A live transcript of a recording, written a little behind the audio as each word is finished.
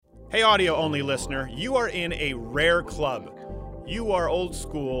Hey, audio-only listener, you are in a rare club. You are old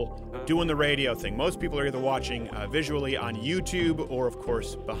school, doing the radio thing. Most people are either watching visually on YouTube or, of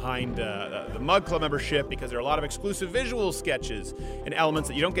course, behind the Mug Club membership, because there are a lot of exclusive visual sketches and elements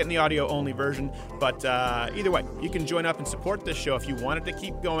that you don't get in the audio-only version. But either way, you can join up and support this show if you want it to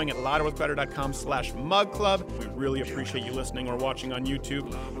keep going at louderwithcrowder.com/Mug Club. We really appreciate you listening or watching on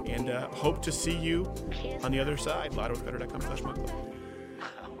YouTube, and hope to see you on the other side, louderwithcrowder.com/Mug Club.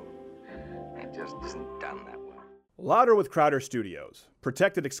 It just isn't done that way. Louder with Crowder Studios,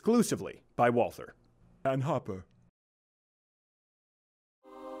 protected exclusively by Walther and Hopper.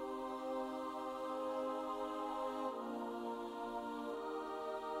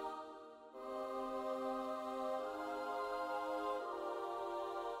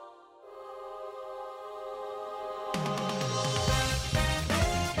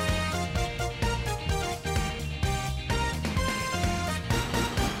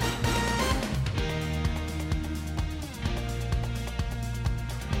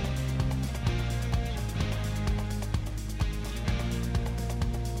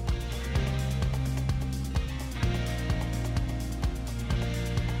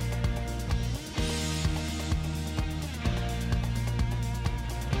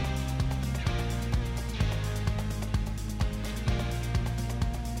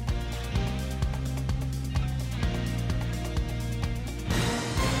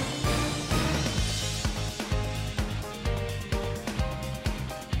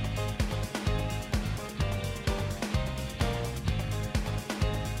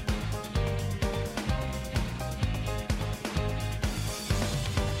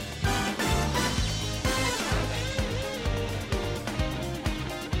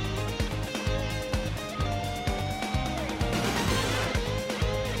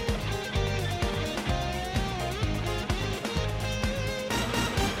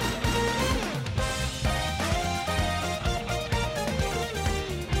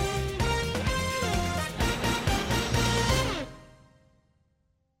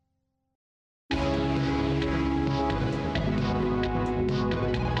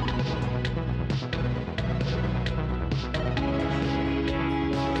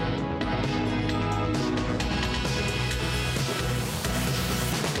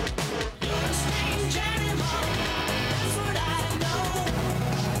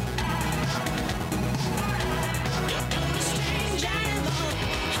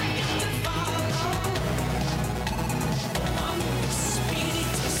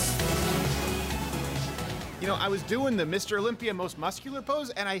 I was doing the Mr. Olympia most muscular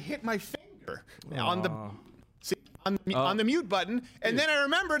pose, and I hit my finger on the mute button, and then I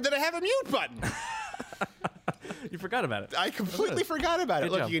remembered that I have a mute button. You forgot about it. I completely forgot about it.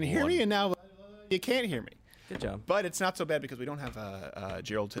 Good Look, job. you can hear me, and now you can't hear me. Good job. But it's not so bad because we don't have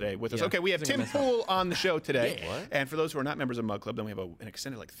Gerald today with us. Yeah, Okay, we have I think Tim I messed up. Pool on the show today. Yeah. What? And for those who are not members of Mug Club, then we have an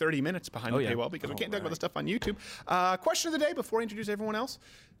extended 30 minutes behind the yeah. paywall because we can't talk about right. the stuff on YouTube. Question of the day before I introduce everyone else.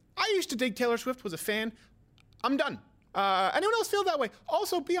 I used to dig Taylor Swift, was a fan. I'm done. Anyone else feel that way?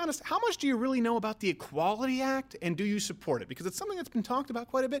 Also, be honest, how much do you really know about the Equality Act, and do you support it? Because it's something that's been talked about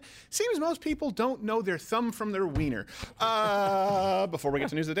quite a bit. Seems most people don't know their thumb from their wiener. Before we get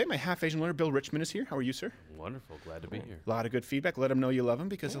to news of the day, my half-Asian lawyer, Bill Richmond, is here. How are you, sir? Wonderful. Glad to be here. A lot of good feedback. Let him know you love him,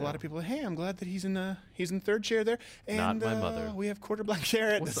 because a lot of people are, hey, I'm glad that he's in third chair there. And, Not my mother. We have Quarter Black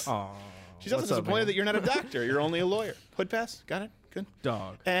Jarrett. She's also What's up, disappointed man? that you're not a doctor. You're only a lawyer. Hood pass? Got it? Good.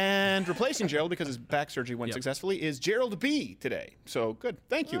 Dog. And replacing Gerald, because his back surgery went successfully, is Gerald B today. So good.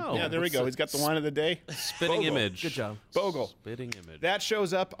 Thank you. Oh, yeah, there we go. He's got the line of the day. Spitting Bogle. image. Good job. Bogle. Spitting image. That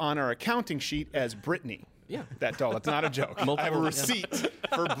shows up on our accounting sheet as Brittany. Yeah. That doll. That's not a joke. I have a receipt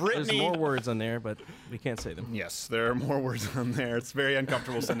for Brittany. There's more words on there, but we can't say them. Yes, there are more words on there. It's very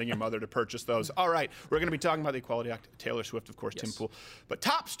uncomfortable sending your mother to purchase those. All right, we're going to be talking about the Equality Act, Taylor Swift, of course, Tim Pool. But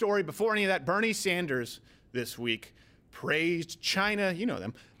top story before any of that, Bernie Sanders this week praised China, you know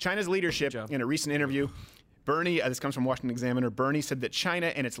them, China's leadership in a recent interview. Bernie, this comes from Washington Examiner, Bernie said that China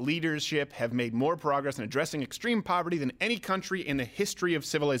and its leadership have made more progress in addressing extreme poverty than any country in the history of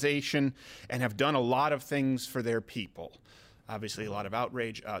civilization and have done a lot of things for their people. Obviously, a lot of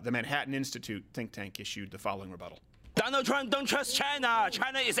outrage. The Manhattan Institute think tank issued the following rebuttal. Donald Trump don't trust China.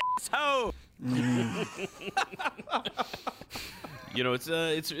 China is asshole. You know,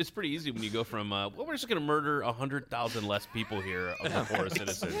 it's pretty easy when you go from well, we're just gonna murder 100,000 less people here of the poor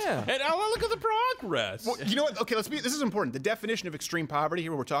citizens. Yeah. And look at the progress. Well, you know what? Okay, this is important. The definition of extreme poverty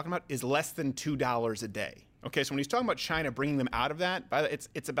here, what we're talking about, is less than $2 a day. Okay, so when he's talking about China bringing them out of that,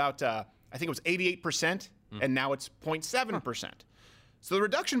 it's about I think it was 88%, and now it's 0.7%. So the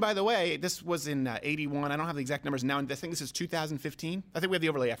reduction, by the way, this was in 81. I don't have the exact numbers now. I think this is 2015. I think we have the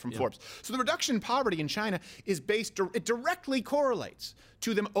overlay from Forbes. So the reduction in poverty in China is it directly correlates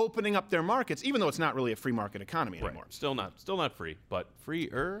to them opening up their markets, even though it's not really a free market economy anymore. Still not free, but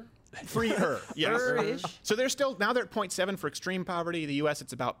freer. Freer, yes. So they're at 0.7 for extreme poverty. In the U.S.,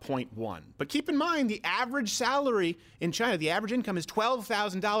 it's about 0.1. But keep in mind, the average salary in China, the average income is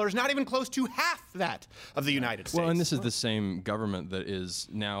 $12,000, not even close to half that of the United States. Well, and this is the same government that is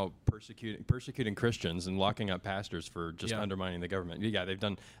now persecuting Christians and locking up pastors for just undermining the government. Yeah, they've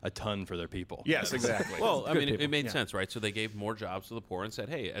done a ton for their people. Yes, exactly. Well, I mean, it made sense, right? So they gave more jobs to the poor and said,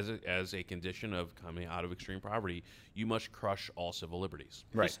 hey, as a condition of coming out of extreme poverty, you must crush all civil liberties.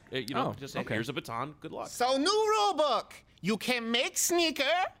 Right. Just say, here's a baton, good luck. So new rule book, you can make sneaker,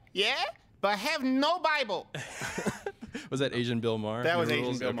 but have no Bible. Was that Asian Bill Maher? That was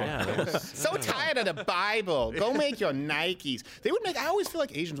Asian Bill Maher. Yeah, so tired of the Bible. Go make your Nikes. I always feel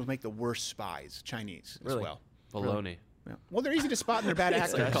like Asians would make the worst spies, Chinese as well. Baloney. Yeah. Well, they're easy to spot and they're bad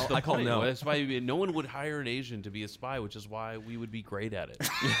actors. I call no. That's why no one would hire an Asian to be a spy, which is why we would be great at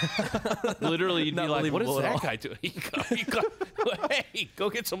it. Literally, you'd be like, "What is that guy doing? Hey,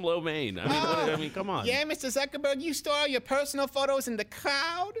 go get some lo mein." I mean, come on. Yeah, Mr. Zuckerberg, you store your personal photos in the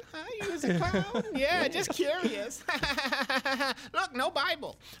cloud? Huh? You use a cloud? Yeah, just curious. Look, no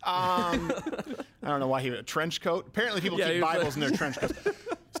Bible. I don't know why he had a trench coat. Apparently, people keep Bibles in their trench coats.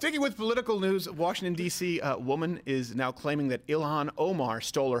 Sticking with political news, Washington, D.C. woman is now claiming that Ilhan Omar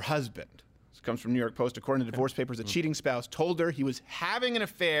stole her husband. This comes from New York Post. According to divorce papers, the cheating spouse told her he was having an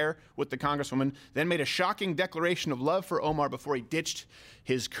affair with the congresswoman, then made a shocking declaration of love for Omar before he ditched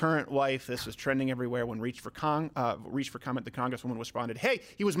his current wife. This was trending everywhere. When reached for comment, the congresswoman responded, "Hey,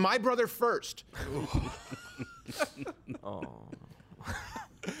 he was my brother first."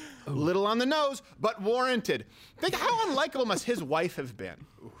 Little on the nose, but warranted. Think how unlikable must his wife have been?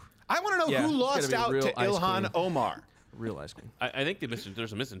 I want to know who lost out to Ilhan Omar. Real ice cream. I think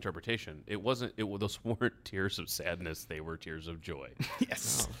there's a misinterpretation. Those weren't tears of sadness; they were tears of joy.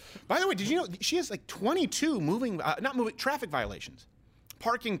 Yes. By the way, did you know she has like 22 traffic violations,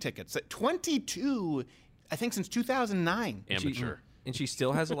 parking tickets? 22, I think, since 2009. Amateur. And she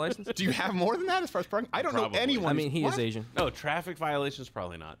still has a license? Do you have more than that as far as parking? I don't know anyone. I mean, he is Asian. No, traffic violations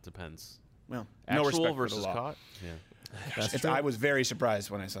probably not. Depends. Well, actual no respect versus for the law. caught. Yeah. I was very surprised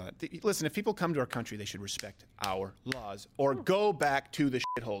when I saw it. Listen, if people come to our country, they should respect our laws or go back to the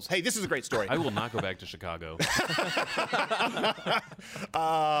shitholes. Hey, this is a great story. I will not go back to Chicago.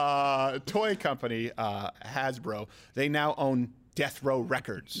 Toy company Hasbro, they now own Death Row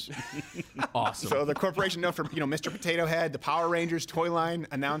Records. Awesome. So the corporation known for Mr. Potato Head, the Power Rangers toy line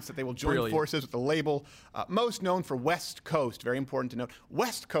announced that they will join forces with the label most known for West Coast. Very important to note,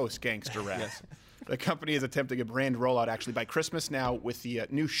 West Coast gangster rap. Yes. The company is attempting a brand rollout actually by Christmas now with the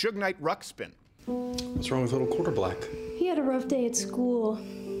new Suge Knight Ruxpin. What's wrong with little Quarter Black? He had a rough day at school.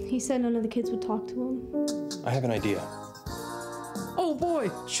 He said none of the kids would talk to him. I have an idea. Oh boy,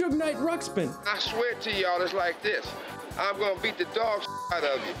 Suge Knight Ruxpin. I swear to y'all, it's like this. I'm gonna beat the dog out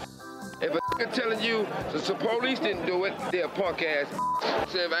of you. If a nigga telling you the police didn't do it, they're a punk ass.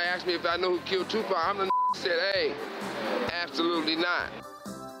 So if I ask me if I know who killed Tupac, I'm the said, hey, absolutely not.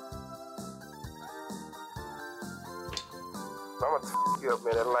 I'm gonna you up,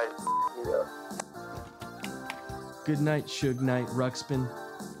 man. That light me up. Good night, Suge Knight Ruxpin.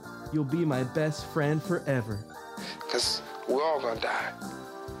 You'll be my best friend forever. Cause we're all gonna die.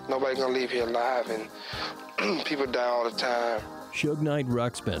 Nobody's gonna leave here alive, and people die all the time. Suge Knight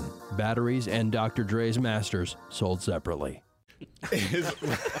Ruxpin, batteries and Dr. Dre's masters sold separately.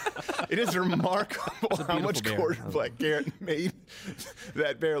 It is remarkable how much Quarter Black Garrett made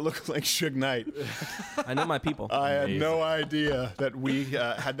that bear look like Suge Knight. I know my people. I had no idea that we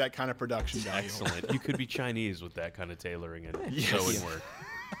had that kind of production value. Excellent. You could be Chinese with that kind of tailoring and Yes. sewing work.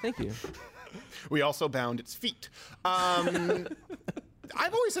 Thank you. We also bound its feet.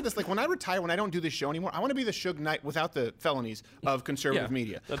 I've always said this, like when I retire, when I don't do this show anymore, I want to be the Suge Knight without the felonies of conservative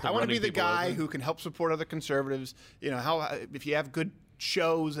media. I want to be the guy who can help support other conservatives. If you have good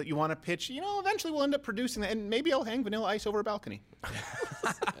shows that you want to pitch, eventually we'll end up producing that, and maybe I'll hang Vanilla Ice over a balcony.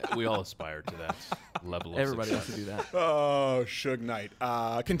 We all aspire to that level of Everybody success. wants to do that. Oh, Suge Knight.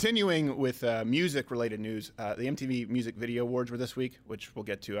 Continuing with music-related news, the MTV Music Video Awards were this week, which we'll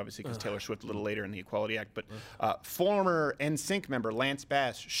get to, obviously, because Taylor Swift a little later in the Equality Act. But former NSYNC member Lance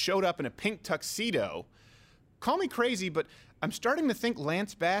Bass showed up in a pink tuxedo. Call me crazy, but I'm starting to think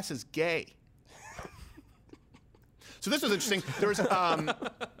Lance Bass is gay. So this was interesting. There was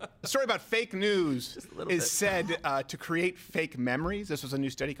A story about fake news is said to create fake memories. This was a new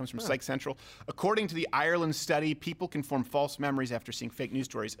study, comes from Psych Central. According to the Ireland study, people can form false memories after seeing fake news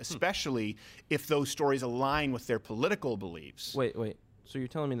stories, especially if those stories align with their political beliefs. Wait. So you're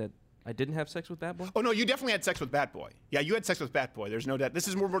telling me that I didn't have sex with Bat Boy? Oh, no, you definitely had sex with Bat Boy. Yeah, you had sex with Bat Boy. There's no doubt. This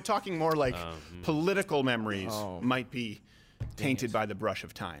is more, we're talking more like political memories might be tainted by the brush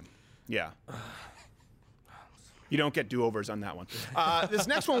of time. Yeah. You don't get do-overs on that one. This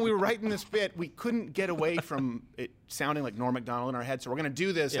next one, we were writing this bit. We couldn't get away from it sounding like Norm Macdonald in our head, so we're going to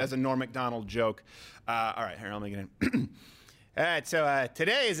do this as a Norm Macdonald joke. All right, here, let me get in. All right, so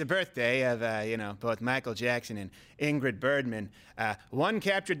today is the birthday of, both Michael Jackson and Ingrid Bergman. One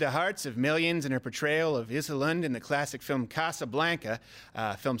captured the hearts of millions in her portrayal of Isolde in the classic film Casablanca,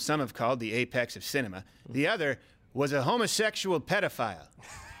 a film some have called the apex of cinema. The other was a homosexual pedophile.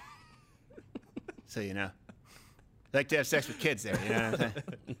 So, like to have sex with kids there, you know what I'm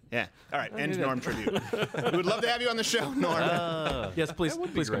saying? Yeah. All right, end Norm tribute. We would love to have you on the show, Norm. Yes, please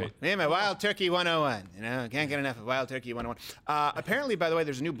come on. Yeah, my Wild Turkey 101. Can't get enough of Wild Turkey 101. Apparently, by the way,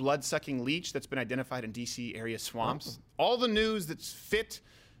 there's a new blood-sucking leech that's been identified in D.C. area swamps. All the news that's fit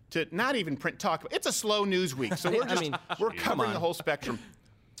to not even print talk. It's a slow news week, so we're covering the whole spectrum.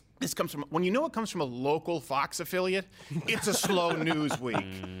 This comes from, when it comes from a local Fox affiliate, it's a slow news week.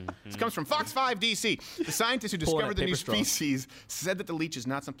 This comes from Fox 5 DC. The scientists who discovered the new species said that the leech is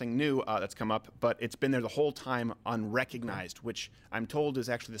not something new that's come up, but it's been there the whole time unrecognized, which I'm told is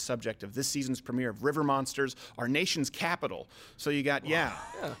actually the subject of this season's premiere of River Monsters, our nation's capital. So you got,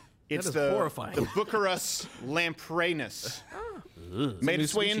 it's horrifying. The Bucharus lampranus. Made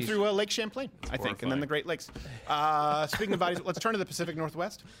its way in through Lake Champlain, I think, and then the Great Lakes. Speaking of bodies, let's turn to the Pacific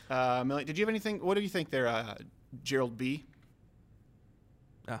Northwest. Millie, did you have anything? What do you think there, Gerald B?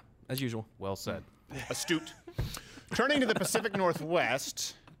 As usual. Well said. Astute. Turning to the Pacific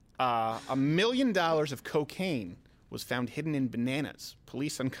Northwest, $1 million of cocaine was found hidden in bananas.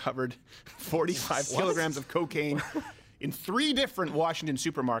 Police uncovered 45 kilograms of cocaine in 3 different Washington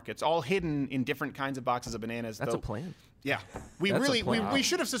supermarkets, all hidden in different kinds of boxes of bananas. That's a plan. Yeah, we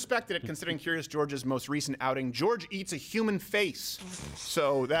should have suspected it considering Curious George's most recent outing. George eats a human face,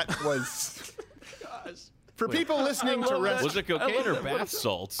 so that was. For people listening to was it cocaine or bath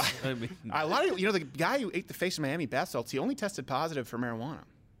salts? I mean, a lot of the guy who ate the face of Miami bath salts, he only tested positive for marijuana.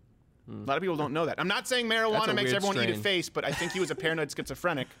 A lot of people don't know that. I'm not saying marijuana makes everyone eat a face, but I think he was a paranoid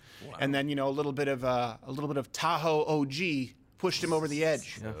schizophrenic, and then a little bit of Tahoe OG pushed him over the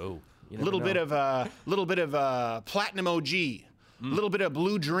edge. A little bit of Platinum OG, a little bit of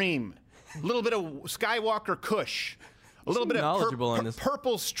Blue Dream, a little bit of Skywalker Kush, a little bit of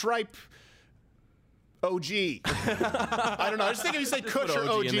Purple Stripe OG. I don't know. I just think if you say Kush or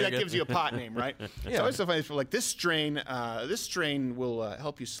OG, that gives you a pot name, right? Yeah. So I also find like this strain will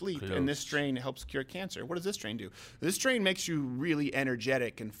help you sleep, and this strain helps cure cancer. What does this strain do? This strain makes you really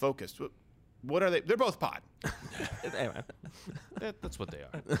energetic and focused. What are they? They're both pot. That's what they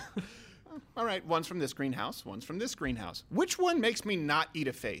are. All right, one's from this greenhouse, one's from this greenhouse. Which one makes me not eat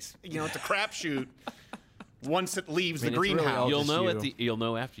a face? It's a crapshoot. Once it leaves the greenhouse, really you'll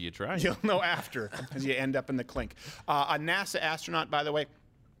know after you try. You'll know after, because you end up in the clink. A NASA astronaut, by the way,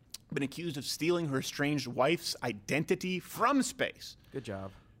 been accused of stealing her estranged wife's identity from space. Good job.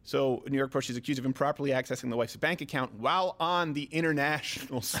 So, New York Post, she's accused of improperly accessing the wife's bank account while on the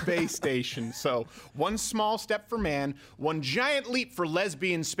International Space Station. So, one small step for man, one giant leap for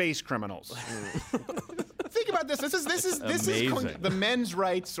lesbian space criminals. Think about this. This is the men's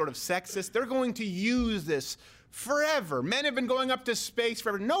rights sort of sexist. They're going to use this forever. Men have been going up to space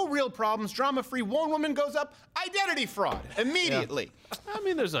forever. No real problems, drama-free. One woman goes up, identity fraud immediately. Yeah. I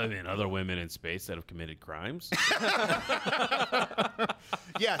mean, there's other women in space that have committed crimes.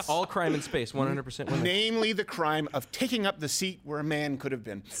 Yes. All crime in space, 100% women. Namely the crime of taking up the seat where a man could have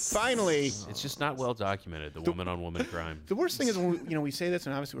been. Finally. It's just not well documented, the woman-on-woman crime. The worst thing is when we say this,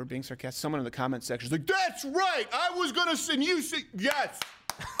 and obviously we're being sarcastic, someone in the comment section is like, that's right, I was going to send you, yes.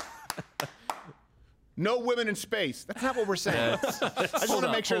 No women in space. That's not what we're saying. I just want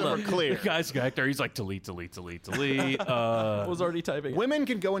to make sure that we're clear. The guy's back there. He's like, delete. I was already typing. Women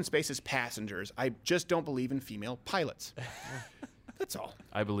can go in space as passengers. I just don't believe in female pilots. That's all.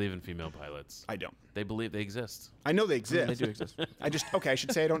 I believe in female pilots. I don't. They believe they exist. I know they exist. They do exist. I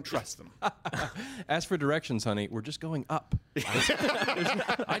should say I don't trust them. As for directions, honey, we're just going up.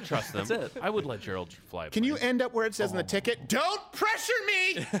 I trust them. That's it. I would let Gerald fly. Can you end up where it says in the ticket, don't pressure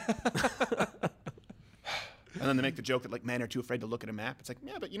me? And then they make the joke that men are too afraid to look at a map. It's like,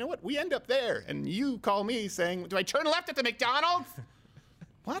 yeah, but you know what? We end up there, and you call me saying, do I turn left at the McDonald's?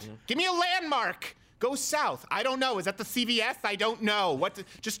 What? Give me a landmark. Go south. I don't know. Is that the CVS? I don't know.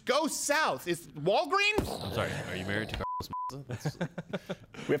 Just go south. Is Walgreens? I'm sorry. Are you married to Carlos Maza?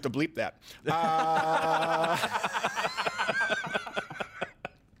 We have to bleep that.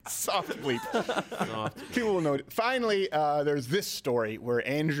 Soft bleep. People will know it. Finally, there's this story where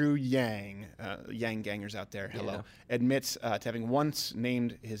Andrew Yang, Yang gangers out there, hello, admits to having once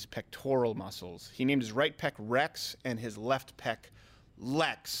named his pectoral muscles. He named his right pec Rex and his left pec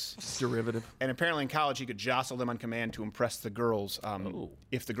Lex. Derivative. And apparently in college he could jostle them on command to impress the girls.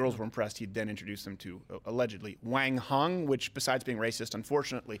 If the girls were impressed, he'd then introduce them to, allegedly, Wang Hung, which besides being racist,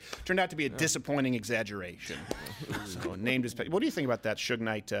 unfortunately, turned out to be a disappointing exaggeration. So named his... What do you think about that, Suge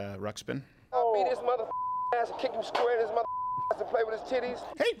Knight Ruxpin? I'll beat this ass and kick him square in his ass and play with his titties.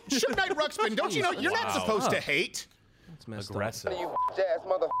 Hey, Suge Knight Ruxpin, don't you know you're not supposed to hate? That's aggressive. You ass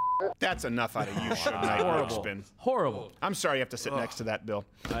mother. That's enough out of you, Suge Knight Ruxpin. Horrible. I'm sorry you have to sit next to that, Bill.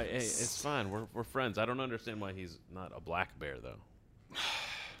 Hey, it's fine. We're friends. I don't understand why he's not a black bear, though.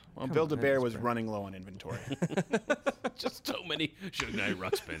 Well, Bill DeBear was running low on inventory. Just so many Suge Knight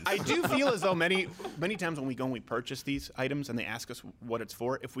Ruxpins. I do feel as though many times when we go and we purchase these items and they ask us what it's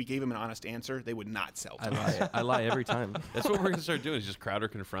for, if we gave them an honest answer, they would not sell to us. I lie every time. That's what we're going to start doing is just Crowder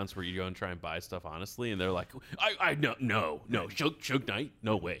Confronts, where you go and try and buy stuff honestly, and they're like, no, Suge Knight,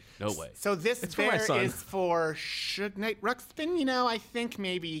 no way. So this It's for my bear son. is for Suge Knight Ruxpin. You know, I think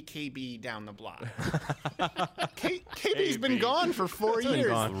maybe KB down the block. KB's been gone for 4 years.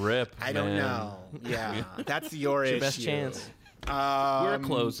 gone. Rip. I don't know. Yeah, that's your issue. Best chance. We're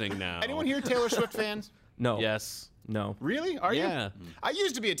closing now. Anyone here Taylor Swift fans? No. Yes. No. Really? Are you? Yeah. I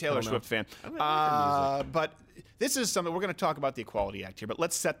used to be a Taylor Swift fan. But this is something, we're going to talk about the Equality Act here, but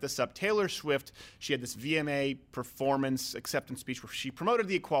let's set this up. Taylor Swift, she had this VMA performance acceptance speech where she promoted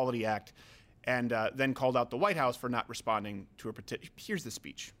the Equality Act and then called out the White House for not responding to her petition. Here's the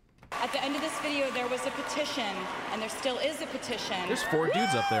speech. At the end of this video, there was a petition, and there still is a petition. There's 4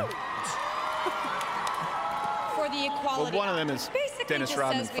 dudes up there. For the equality. Well, one of them is basically Dennis just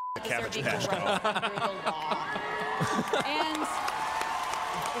Rodman, says we Cabbage deserve Patch equal Kid. rights under the law. And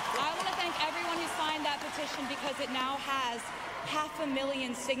I want to thank everyone who signed that petition because it now has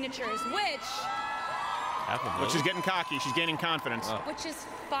 500,000 signatures, But she's getting cocky. She's gaining confidence. which is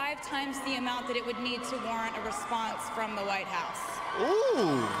 5 times the amount that it would need to warrant a response from the White House.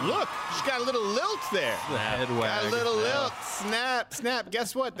 Ooh, look. She's got a little lilt there. Head Got a wag. little lilt. Snap, snap.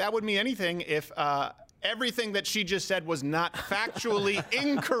 Guess what? That would mean anything if everything that she just said was not factually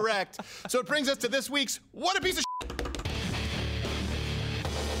incorrect. So it brings us to this week's What a Piece of Shit.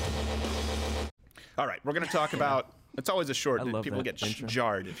 All right, we're going to talk about... It's always a short. I love People that get intro.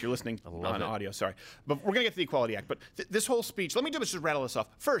 jarred if you're listening on it. audio. Sorry. But we're going to get to the Equality Act. But this whole speech, let me just rattle this off.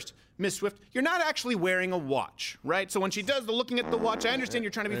 First, Ms. Swift, you're not actually wearing a watch, right? So when she does the looking at the watch, I understand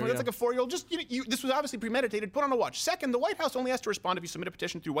you're trying to be funny. That's like a 4-year-old. Just, this was obviously premeditated. Put on a watch. Second, the White House only has to respond if you submit a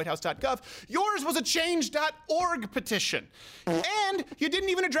petition through whitehouse.gov. Yours was a change.org petition. And you didn't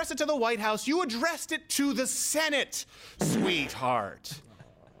even address it to the White House. You addressed it to the Senate, sweetheart.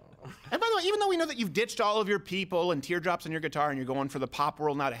 And by the way, even though we know that you've ditched all of your people and teardrops on your guitar and you're going for the pop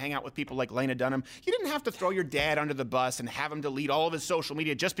world now to hang out with people like Lena Dunham, you didn't have to throw your dad under the bus and have him delete all of his social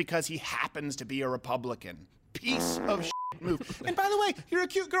media just because he happens to be a Republican. Piece of shit move. And by the way, you're a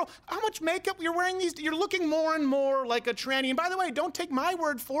cute girl. How much makeup you're wearing these? You're looking more and more like a tranny. And by the way, don't take my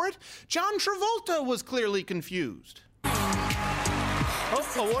word for it. John Travolta was clearly confused. Oh,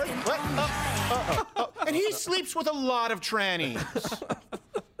 award? What? Oh. And he sleeps with a lot of trannies.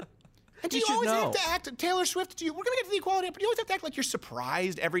 And do you always have to act, Taylor Swift, we're going to get to the Equality Act, but you always have to act like you're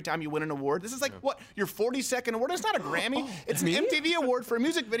surprised every time you win an award. This is like, what, your 42nd award? It's not a Grammy. It's an MTV award for a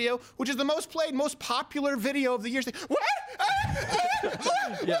music video, which is the most played, most popular video of the year. What?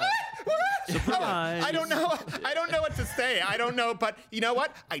 Yeah. Surprise. I don't know what to say. I don't know, but you know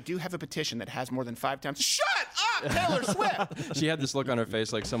what? I do have a petition that has more than 5 times. Shut up, Taylor Swift! She had this look on her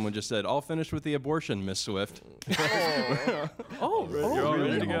face like someone just said, all finished with the abortion, Miss Swift. You're all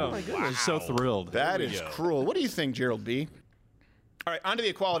ready to go. Oh my goodness. So thrilled. That is cruel. What do you think, Gerald B? All right, on to the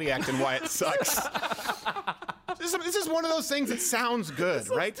Equality Act and why it sucks. This is one of those things that sounds good,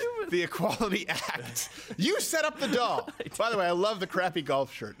 right? The Equality Act. You set up the doll. By the way, I love the crappy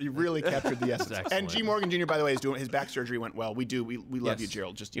golf shirt. You really captured the essence. And G. Morgan Jr., by the way, is doing his back surgery went well. We love you,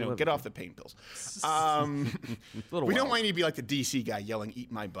 Gerald. Just get off the pain pills. We don't want you to be like the DC guy yelling,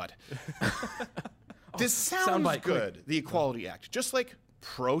 "Eat my butt." This sounds good. Quick. The Equality Act, just like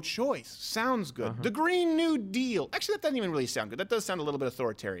pro-choice, sounds good. The Green New Deal. Actually, that doesn't even really sound good. That does sound a little bit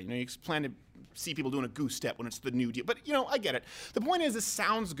authoritarian. You plan to see people doing a goose step when it's the New Deal. But, I get it. The point is, this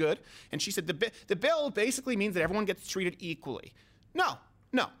sounds good. And she said the bill basically means that everyone gets treated equally. No.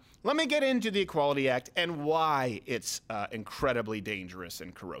 let me get into the Equality Act and why it's incredibly dangerous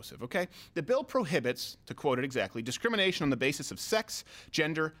and corrosive, okay? The bill prohibits, to quote it exactly, discrimination on the basis of sex,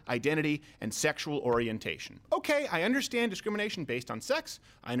 gender, identity, and sexual orientation. Okay, I understand discrimination based on sex.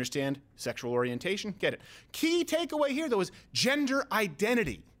 I understand sexual orientation. Get it. Key takeaway here, though, is gender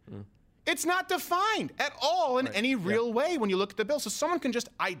identity. It's not defined at all in any real way when you look at the bill. So someone can just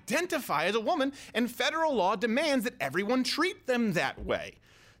identify as a woman, and federal law demands that everyone treat them that way.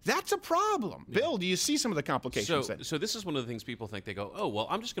 That's a problem. Bill, do you see some of the complications? So this is one of the things people think. They go, oh, well,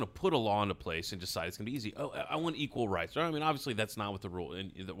 I'm just going to put a law into place and decide it's going to be easy. Oh, I want equal rights. I mean, obviously, that's not what the rule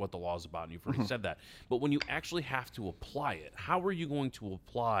and what the law is about, and you've already said that. But when you actually have to apply it, how are you going to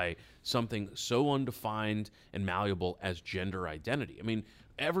apply something so undefined and malleable as gender identity? I mean,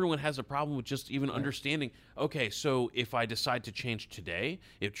 everyone has a problem with just even understanding, okay, so if I decide to change today,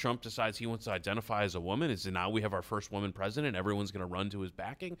 if Trump decides he wants to identify as a woman, is it now we have our first woman president and everyone's going to run to his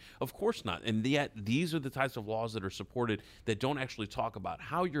backing? Of course not. And yet these are the types of laws that are supported that don't actually talk about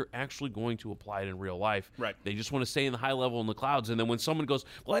how you're actually going to apply it in real life. Right. They just want to stay in the high level in the clouds. And then when someone goes,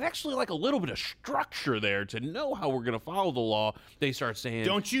 well, I'd actually like a little bit of structure there to know how we're going to follow the law, they start saying,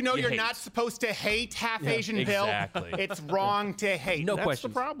 don't you know you're not supposed to hate half Asian Bill? Exactly. It's wrong to hate. No That's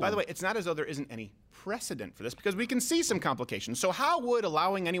question. the problem. By the way, it's not as though there isn't any precedent for this, because we can see some complications. So how would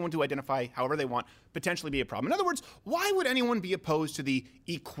allowing anyone to identify however they want potentially be a problem? In other words, why would anyone be opposed to the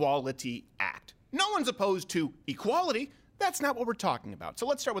Equality Act? No one's opposed to equality. That's not what we're talking about. So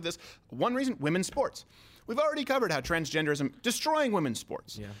let's start with this. One reason, women's sports. We've already covered how transgenderism destroying women's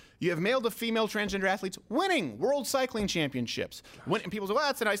sports. Yeah. You have male to female transgender athletes winning world cycling championships. And people say, well,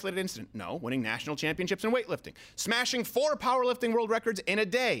 that's an isolated incident. No, winning national championships in weightlifting. Smashing 4 powerlifting world records in a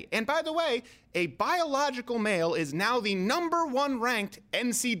day. And by the way, a biological male is now the #1 ranked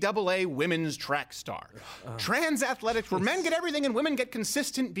NCAA women's track star. Trans athletics, where men get everything and women get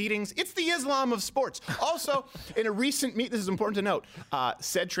consistent beatings. It's the Islam of sports. Also, in a recent meet, this is important to note,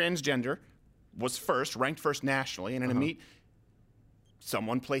 said transgender was ranked first nationally, and in a meet,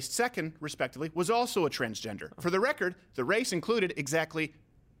 someone placed second, respectively, was also a transgender. For the record, the race included exactly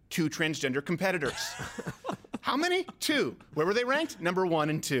 2 transgender competitors. How many? 2. Where were they ranked? #1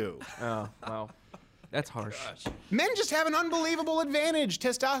 and 2. Oh, wow. That's harsh. Men just have an unbelievable advantage.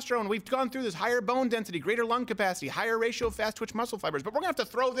 Testosterone, we've gone through this. Higher bone density, greater lung capacity, higher ratio of fast-twitch muscle fibers. But we're going to have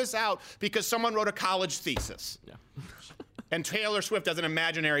to throw this out because someone wrote a college thesis. Yeah. And Taylor Swift has an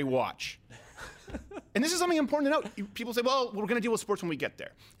imaginary watch. And this is something important to note. People say, well, we're going to deal with sports when we get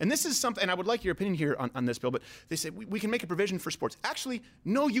there. And this is something, and I would like your opinion here on this, Bill, but they say we can make a provision for sports. Actually,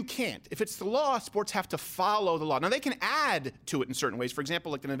 no, you can't. If it's the law, sports have to follow the law. Now, they can add to it in certain ways. For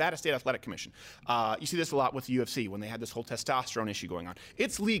example, like the Nevada State Athletic Commission. You see this a lot with the UFC when they had this whole testosterone issue going on.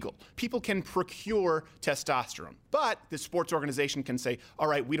 It's legal. People can procure testosterone. But the sports organization can say, all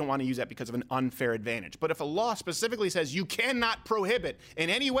right, we don't want to use that because of an unfair advantage. But if a law specifically says you cannot prohibit in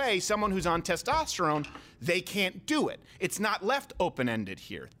any way someone who's on testosterone, they can't do it. It's not left open-ended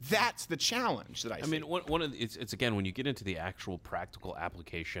here. That's the challenge that I see. I mean, it's again, when you get into the actual practical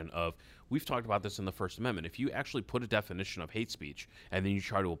application of, we've talked about this in the First Amendment. If you actually put a definition of hate speech and then you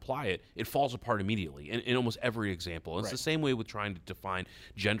try to apply it, it falls apart immediately in almost every example. It's the same way with trying to define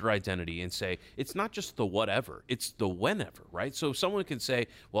gender identity and say, it's not just the whatever, it's the whenever, right? So someone can say,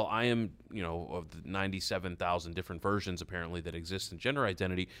 well, I am, of the 97,000 different versions apparently that exist in gender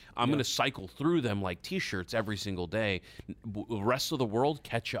identity, I'm going to cycle through them like T-shirts every single day. The rest of the world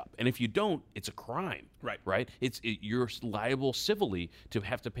catch up. And if you don't, it's a crime. Right? You're liable civilly to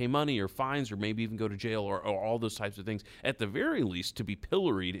have to pay money or fines or maybe even go to jail or all those types of things. At the very least, to be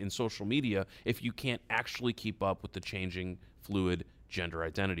pilloried in social media if you can't actually keep up with the changing, fluid gender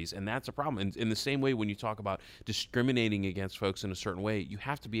identities. And that's a problem. And in the same way, when you talk about discriminating against folks in a certain way, you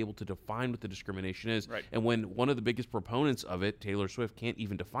have to be able to define what the discrimination is. Right. And when one of the biggest proponents of it, Taylor Swift, can't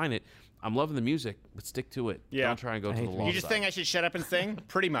even define it, I'm loving the music, but stick to it. Yeah. Don't try and go to the law. You just think I should shut up and sing?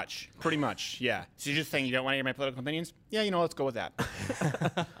 Pretty much, yeah. So you just think you don't want to hear my political opinions? Yeah, let's go with that.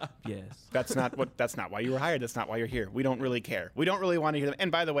 Yes. That's not why you were hired. That's not why you're here. We don't really care. We don't really want to hear them.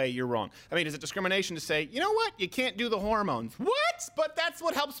 And by the way, you're wrong. I mean, is it discrimination to say, you know what? You can't do the hormones. What? But that's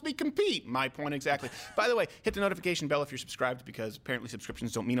what helps me compete. My point exactly. By the way, hit the notification bell if you're subscribed, because apparently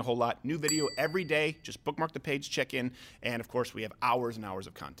subscriptions don't mean a whole lot. New video every day. Just bookmark the page, check in. And of course, we have hours and hours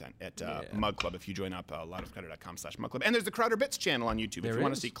of content at Mug Club if you join up, loudofcrowder.com/Mug Club. And there's the Crowder Bits channel on YouTube if you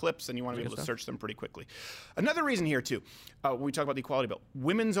want to see clips and you want to be able to search them pretty quickly. Another reason here, too, when we talk about the equality bill,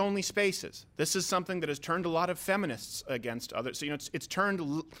 women's only spaces. This is something that has turned a lot of feminists against others. So, it's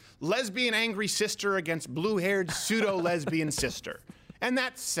turned lesbian angry sister against blue-haired pseudo-lesbian sister. And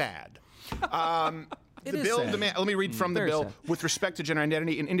that's sad. The bill let me read from the bill. With respect to gender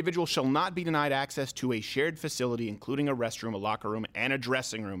identity, an individual shall not be denied access to a shared facility, including a restroom, a locker room, and a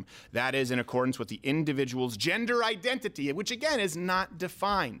dressing room. That is in accordance with the individual's gender identity, which again is not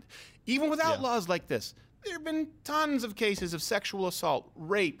defined. Even without laws like this, there have been tons of cases of sexual assault,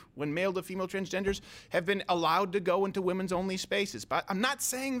 rape, when male to female transgenders have been allowed to go into women's only spaces. But I'm not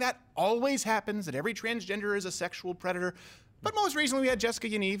saying that always happens, that every transgender is a sexual predator. But most recently, we had Jessica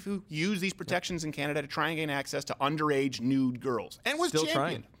Yaniv, who used these protections in Canada to try and gain access to underage nude girls, and was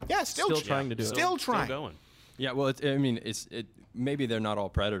championed. Yeah, still trying to do it. Still trying. Still going. Yeah, well, maybe they're not all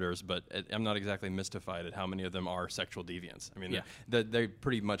predators, but I'm not exactly mystified at how many of them are sexual deviants. I mean, they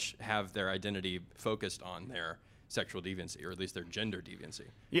pretty much have their identity focused on their sexual deviancy, or at least their gender deviancy.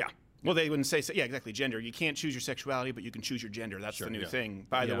 Yeah. Well, they wouldn't say, yeah, exactly, gender. You can't choose your sexuality, but you can choose your gender. That's the new thing.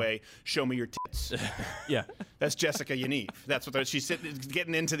 By the way, show me your tits. Yeah. That's Jessica Yaniv. That's what she's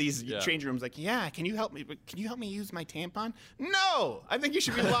getting into these changing rooms like, yeah, can you help me? Can you help me use my tampon? No! I think you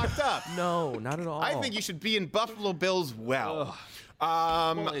should be locked up. No, not at all. I think you should be in Buffalo Bill's well.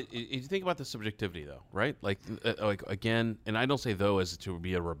 You think about the subjectivity, though, right? Like again, and I don't say though as to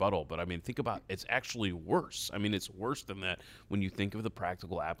be a rebuttal, but I mean, think about it's actually worse. I mean, it's worse than that when you think of the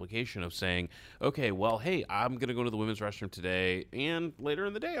practical application of saying, okay, well, hey, I'm going to go to the women's restroom today, and later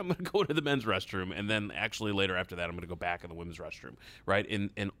in the day, I'm going to go to the men's restroom, and then actually later after that, I'm going to go back in the women's restroom, right?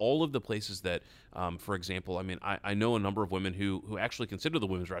 In all of the places that, for example, I mean, I know a number of women who actually consider the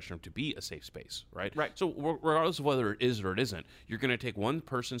women's restroom to be a safe space, right? Right. So regardless of whether it is or it isn't, you're going to take one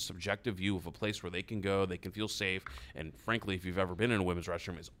person's subjective view of a place where they can go, they can feel safe, and frankly, if you've ever been in a women's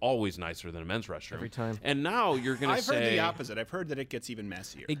restroom, it's always nicer than a men's restroom. Every time. And now you're going to say... I've heard the opposite. I've heard that it gets even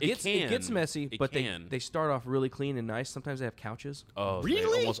messier. It gets messy, but they start off really clean and nice. Sometimes they have couches. Oh,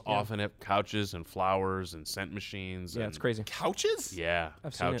 really? They almost often have couches and flowers and scent machines. Yeah, it's crazy. Couches? Yeah,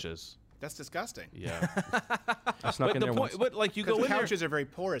 I've seen couches. That's disgusting. Yeah. I snuck in there once. But like you go in couches are very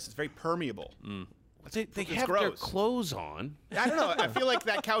porous. It's very permeable. They have their clothes on. I don't know. I feel like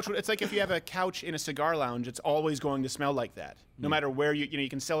that couch. It's like if you have a couch in a cigar lounge, it's always going to smell like that. No matter where you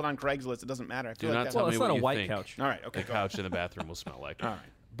can sell it on Craigslist. It doesn't matter. I feel Do like not that. tell me it's what not a you white think couch. All right. Okay. A couch in the bathroom will smell like. All right.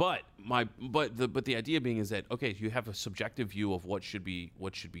 But the idea being is that okay, you have a subjective view of what should be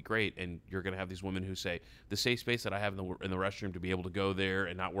great, and you're going to have these women who say the safe space that I have in the restroom to be able to go there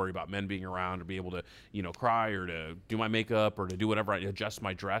and not worry about men being around, or be able to cry or to do my makeup or to do whatever, I adjust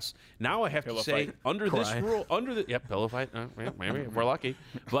my dress. Now I have to say under this rule, pillow fight, maybe if we're lucky,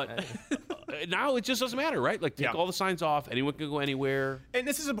 but now it just doesn't matter, right? Like take all the signs off, anyone can go anywhere. And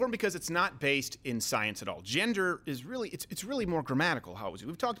this is important because it's not based in science at all. Gender is really it's really more grammatical. How is it?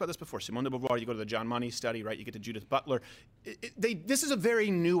 We've talked about this before. Simone de Beauvoir, you go to the John Money study, right? You get to Judith Butler. This is a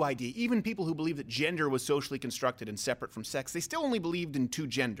very new idea. Even people who believe that gender was socially constructed and separate from sex, they still only believed in two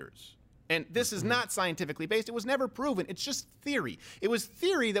genders. And this is not scientifically based. It was never proven. It's just theory. It was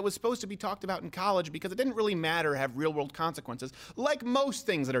theory that was supposed to be talked about in college because it didn't really matter, have real-world consequences, like most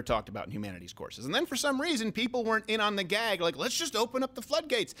things that are talked about in humanities courses. And then for some reason, people weren't in on the gag, like, let's just open up the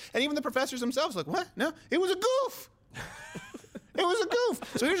floodgates. And even the professors themselves like, what? No, it was a goof. It was a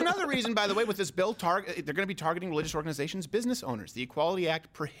goof. So here's another reason, by the way, with this bill, they're going to be targeting religious organizations' business owners. The Equality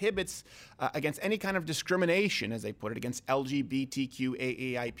Act prohibits against any kind of discrimination, as they put it, against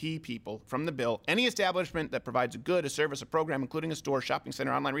LGBTQAAIP people from the bill. Any establishment that provides a good, a service, a program, including a store, shopping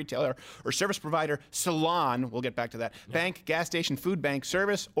center, online retailer, or service provider, salon, we'll get back to that, bank, gas station, food bank,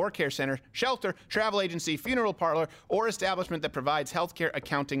 service, or care center, shelter, travel agency, funeral parlor, or establishment that provides healthcare,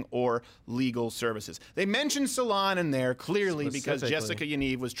 accounting, or legal services. They mentioned salon in there clearly because Jessica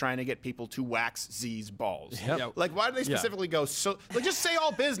Yaniv was trying to get people to wax Z's balls. Yep. Like, why do they specifically go so? Like, just say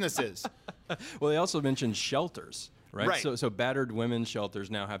all businesses. Well, they also mentioned shelters. Right. Right. So battered women's shelters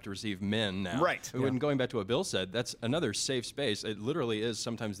now have to receive men now. Right. When going back to what Bill said, that's another safe space. It literally is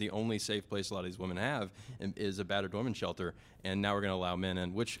sometimes the only safe place a lot of these women have is a battered women's shelter. And now we're going to allow men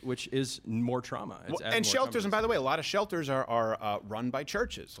in, which is more trauma. And shelters, and by the way, a lot of shelters are run by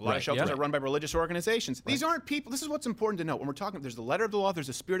churches. A lot of shelters are run by religious organizations. These aren't people. This is what's important to note. When we're talking, there's the letter of the law, there's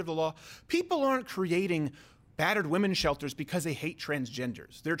the spirit of the law. People aren't creating battered women's shelters because they hate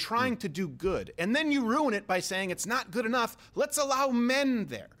transgenders. They're trying to do good. And then you ruin it by saying it's not good enough. Let's allow men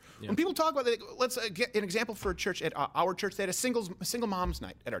there. Yeah. When people talk about it, let's get an example for a church. At our church, they had a single mom's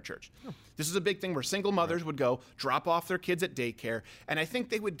night at our church. Oh. This is a big thing where single mothers would go drop off their kids at daycare, and I think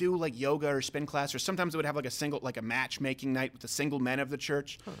they would do like yoga or spin class, or sometimes they would have like a matchmaking night with the single men of the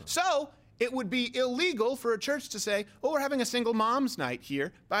church. Huh. So it would be illegal for a church to say, "Oh, we're having a single mom's night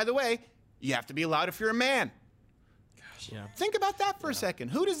here. By the way, you have to be allowed if you're a man." dollars. Yeah. Think about that for a second.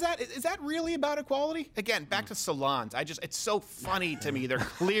 Who does that? Is that really about equality? Again, back to salons. It's so funny to me. They're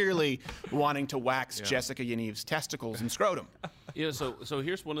clearly wanting to wax Jessica Yaniv's testicles and scrotum. So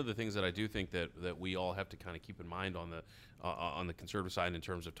here's one of the things that I do think that we all have to kind of keep in mind on the conservative side in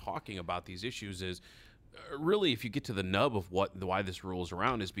terms of talking about these issues is really, if you get to the nub of why this rule is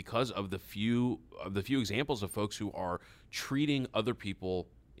around, is because of the few examples of folks who are treating other people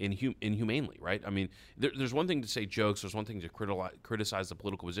inhumanely, right? I mean, there's one thing to say jokes, there's one thing to criticize the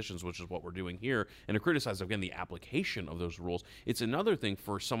political positions, which is what we're doing here, and to criticize, again, the application of those rules. It's another thing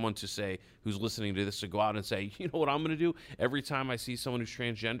for someone to say, who's listening to this, to go out and say, you know what I'm going to do? Every time I see someone who's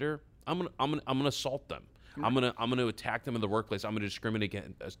transgender, I'm gonna assault them. I'm gonna attack them in the workplace. I'm gonna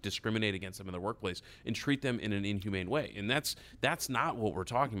discriminate against them in the workplace and treat them in an inhumane way. And that's not what we're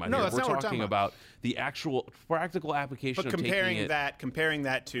talking about. No, here. that's We're not what we're talking about the actual practical application. But of comparing taking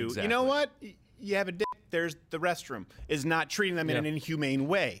that to, Exactly. you know what? You have a dick. There's the restroom. Is not treating them in an inhumane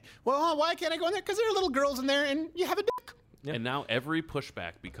way. Well, why can't I go in there? Because there are little girls in there, and you have a dick. Yep. And now every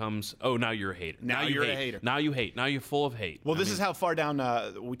pushback becomes, oh, now you're a hater. Now you're a hater. Now you hate. Now you're full of hate. Well, this is how far down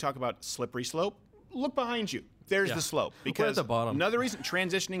we talk about slippery slope. Look behind you. There's the slope. Because we're at the bottom. Another reason,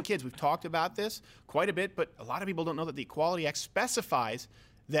 transitioning kids. We've talked about this quite a bit, but a lot of people don't know that the Equality Act specifies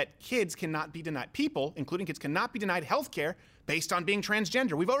that kids cannot be denied, people, including kids, cannot be denied health care based on being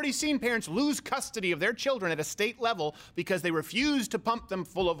transgender. We've already seen parents lose custody of their children at a state level because they refuse to pump them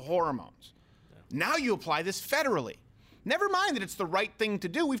full of hormones. Now you apply this federally. Never mind that it's the right thing to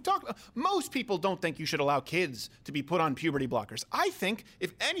do. Most people don't think you should allow kids to be put on puberty blockers. I think,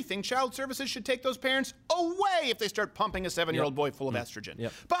 if anything, child services should take those parents away if they start pumping a 7-year-old boy full of estrogen.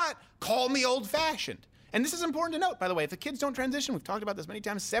 Yep. But call me old-fashioned. And this is important to note, by the way. If the kids don't transition, we've talked about this many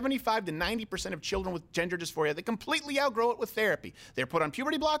times, 75 to 90% of children with gender dysphoria, they completely outgrow it with therapy. They're put on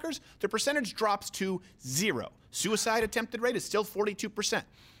puberty blockers, their percentage drops to 0. Suicide attempted rate is still 42%.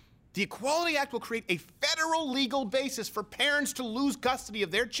 The Equality Act will create a federal legal basis for parents to lose custody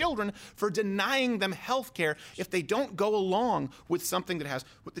of their children for denying them health care if they don't go along with something that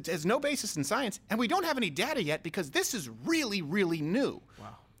has no basis in science. And we don't have any data yet because this is really, really new.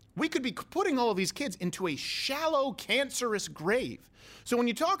 Wow. We could be putting all of these kids into a shallow, cancerous grave. So when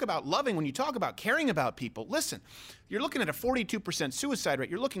you talk about loving, when you talk about caring about people, listen, you're looking at a 42% suicide rate.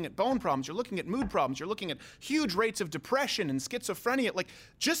 You're looking at bone problems. You're looking at mood problems. You're looking at huge rates of depression and schizophrenia. Like,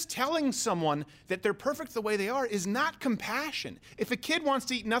 just telling someone that they're perfect the way they are is not compassion. If a kid wants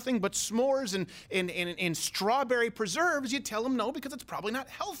to eat nothing but s'mores and strawberry preserves, you tell him no because it's probably not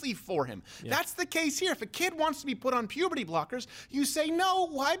healthy for him. Yeah. That's the case here. If a kid wants to be put on puberty blockers, you say no.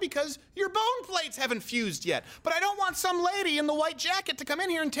 Why? Because your bone plates haven't fused yet. But I don't want some lady in the white jacket to come in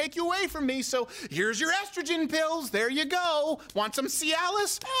here and take you away from me, so here's your estrogen pills. There you go. Want some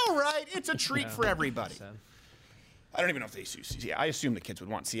Cialis? All right, it's a treat for everybody. I don't even know if they use Cialis. I assume the kids would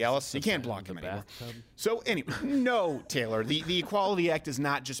want Cialis. You can't block them anymore. So anyway, no, Taylor, the Equality Act is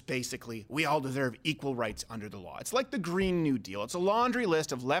not just basically we all deserve equal rights under the law. It's like the Green New Deal. It's a laundry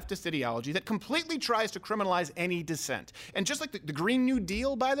list of leftist ideology that completely tries to criminalize any dissent. And just like the Green New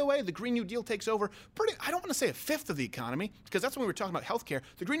Deal, by the way, the Green New Deal takes over I don't want to say a fifth of the economy, because that's when we were talking about healthcare.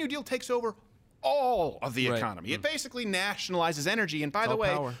 The Green New Deal takes over all of the economy. It basically nationalizes energy, and by the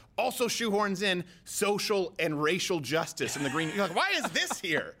way, also shoehorns in social and racial justice in the Green. You're like, why is this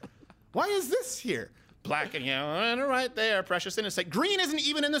here? Why is this here? Black and yellow, right there, precious innocent. Green isn't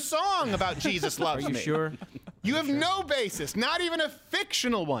even in the song about Jesus loves me. Are you sure? You have no basis, not even a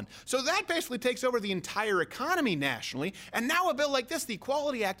fictional one. So that basically takes over the entire economy nationally. And now a bill like this, the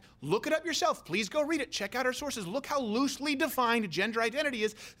Equality Act, look it up yourself. Please go read it. Check out our sources. Look how loosely defined gender identity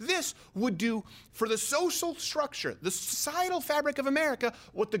is. This would do for the social structure, the societal fabric of America,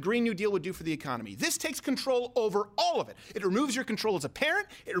 what the Green New Deal would do for the economy. This takes control over all of it. It removes your control as a parent.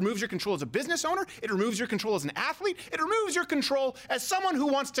 It removes your control as a business owner. It removes your control as an athlete. It removes your control as someone who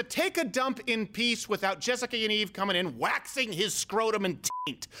wants to take a dump in peace without Jessica Yaneve coming in, waxing his scrotum and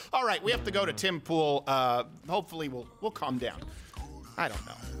taint. All right, we have to go to Tim Pool. Hopefully we'll calm down. I don't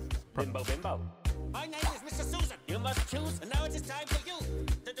know. Bimbo, bimbo. My name is Mr. Susan. You must choose, and now it is time for you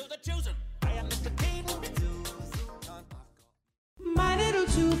to do the choosing. I am Mr. Bean. My little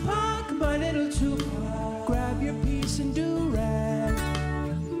Tupac, my little Tupac, grab your piece and do-rag.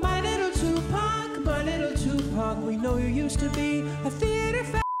 My little Tupac, my little Tupac, we know you used to be a theater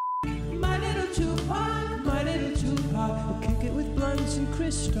fan. My little Tupac, we'll kick it with blunts and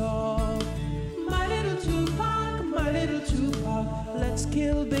crystal. My little Tupac, let's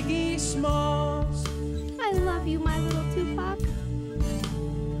kill Biggie Smalls. I love you, my little Tupac.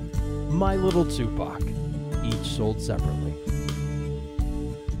 My Little Tupac, each sold separately.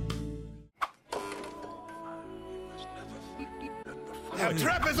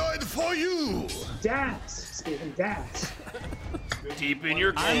 trapezoid for you. Dance, Stephen, dance. Deep in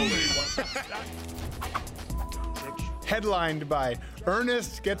your clothing. Headlined by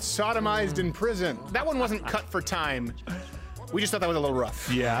Ernest Gets Sodomized in Prison. That one wasn't cut for time. We just thought that was a little rough.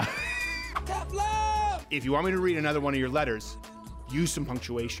 Yeah. If you want me to read another one of your letters, use some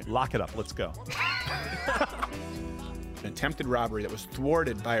punctuation. Lock it up. Let's go. An attempted robbery that was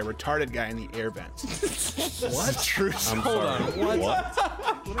thwarted by a retarded guy in the air vents. What? True. Hold on.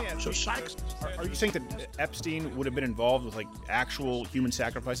 What? Let me ask you, are you saying that Epstein would have been involved with like actual human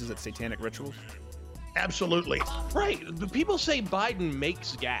sacrifices at satanic rituals? Absolutely. Right. But people say Biden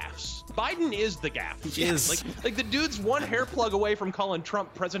makes gaffes. Biden is the gaff. He is. Like the dude's one hair plug away from calling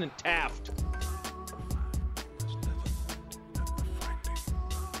Trump President Taft.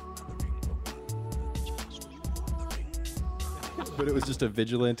 But it was just a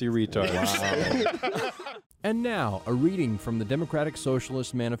vigilante retard. And now, a reading from the Democratic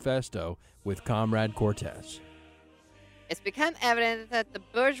Socialist Manifesto with Comrade Cortez. It's become evident that the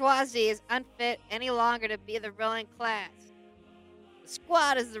bourgeoisie is unfit any longer to be the ruling class. The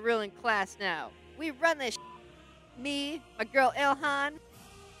squad is the ruling class now. We run this me, my girl Ilhan,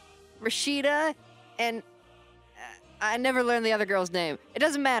 Rashida, and I never learned the other girl's name. It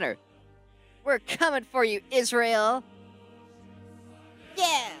doesn't matter. We're coming for you, Israel.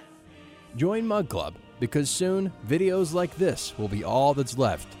 Yeah! Join Mug Club, because soon, videos like this will be all that's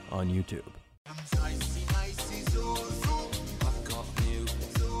left on YouTube.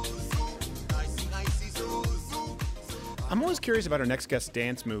 I'm always curious about our next guest's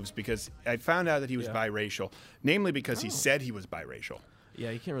dance moves because I found out that he was biracial, namely because he said he was biracial. Yeah,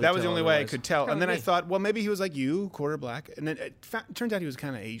 you can't really That was the tell only way I otherwise. could tell. And then I me. thought, well, maybe he was like you, quarter black. And then it turns out he was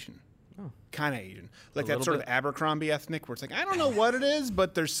kind of Asian. Kind of Asian. Like that little sort of Abercrombie ethnic where it's like, I don't know what it is,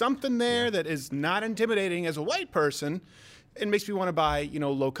 but there's something there that is not intimidating as a white person. It makes me want to buy,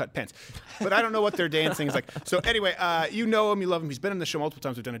 low-cut pants. But I don't know what their dancing is like. So anyway, you know him, you love him. He's been on the show multiple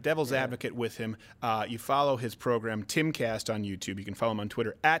times. We've done a Devil's Advocate with him. You follow his program, Timcast, on YouTube. You can follow him on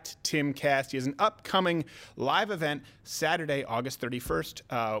Twitter, @Timcast. He has an upcoming live event Saturday, August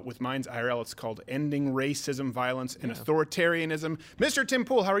 31st, with Minds IRL. It's called Ending Racism, Violence, and Authoritarianism. Mr. Tim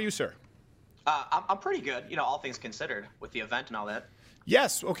Pool, how are you, sir? I'm pretty good, all things considered, with the event and all that.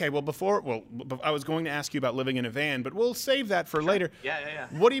 Yes. Okay. Well, I was going to ask you about living in a van, but we'll save that for later. Yeah.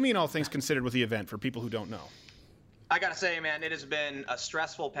 What do you mean, all things considered, with the event, for people who don't know? I gotta say, man, it has been a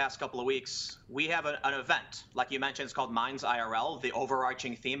stressful past couple of weeks. We have an event, like you mentioned, it's called Minds IRL. The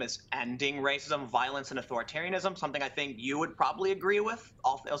overarching theme is ending racism, violence, and authoritarianism, something I think you would probably agree with.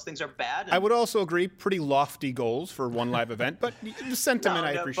 All those things are bad. I would also agree, pretty lofty goals for one live event, but the sentiment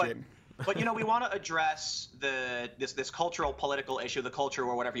I appreciate. But we want to address this cultural, political issue, the culture,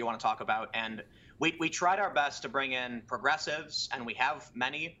 or whatever you want to talk about. And we tried our best to bring in progressives, and we have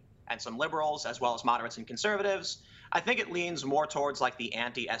many, and some liberals, as well as moderates and conservatives. I think it leans more towards like the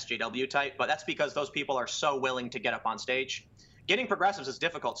anti-SJW type, but that's because those people are so willing to get up on stage. Getting progressives is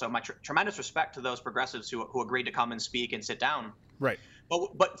difficult, so my tremendous respect to those progressives who agreed to come and speak and sit down. Right.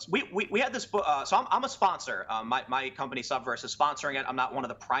 But we had this book. So I'm a sponsor. My company Subverse is sponsoring it. I'm not one of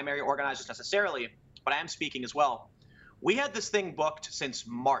the primary organizers necessarily, but I am speaking as well. We had this thing booked since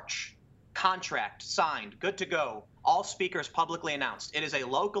March. Contract signed, good to go. All speakers publicly announced. It is a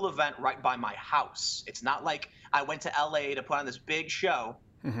local event right by my house. It's not like I went to LA to put on this big show.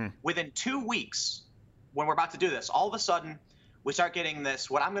 Mm-hmm. Within 2 weeks, when we're about to do this, all of a sudden, we start getting this,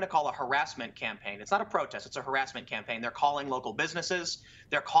 what I'm going to call a harassment campaign. It's not a protest, it's a harassment campaign. They're calling local businesses.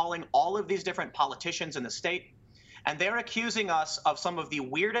 They're calling all of these different politicians in the state. And they're accusing us of some of the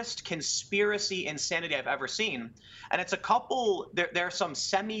weirdest conspiracy insanity I've ever seen. And it's a couple, there are some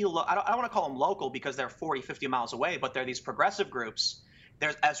I don't want to call them local because they're 40, 50 miles away, but they're these progressive groups.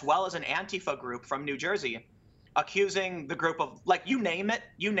 There's as well as an Antifa group from New Jersey accusing the group of, like, you name it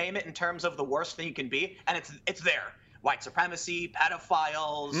in terms of the worst thing you can be, and it's there. White supremacy,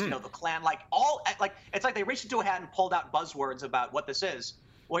 pedophiles, the Klan, it's like they reached into a hat and pulled out buzzwords about what this is.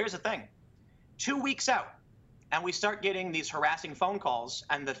 Well, here's the thing. 2 weeks out, and we start getting these harassing phone calls,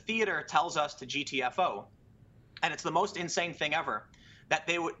 and the theater tells us to GTFO. And it's the most insane thing ever, that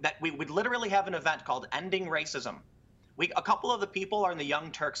we would literally have an event called Ending Racism. A couple of the people are in the Young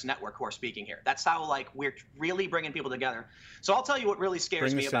Turks network who are speaking here. That's how, we're really bringing people together. So I'll tell you what really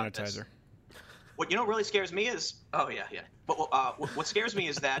scares me about this. What really scares me is, But what scares me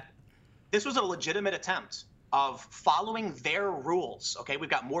is that this was a legitimate attempt of following their rules. Okay, we've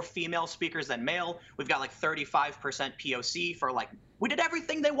got more female speakers than male. We've got 35% POC for we did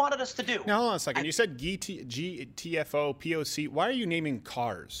everything they wanted us to do. Now hold on a second. You said GTFO, POC. Why are you naming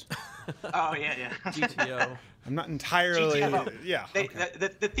cars? Oh yeah. GTO. I'm not entirely. GTO. Yeah.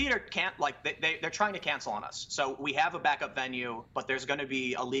 The theater can't they're trying to cancel on us. So we have a backup venue, but there's going to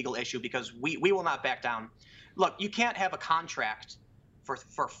be a legal issue because we will not back down. Look, you can't have a contract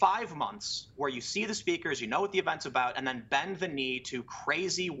for 5 months where you see the speakers, you know what the event's about, and then bend the knee to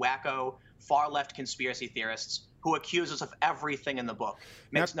crazy, wacko, far-left conspiracy theorists who accuse us of everything in the book.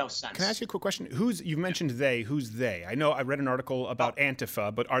 Makes no sense. Can I ask you a quick question? You've mentioned they. Who's they? I know I read an article about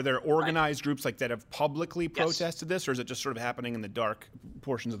Antifa, but are there organized groups like that have publicly protested this, or is it just sort of happening in the dark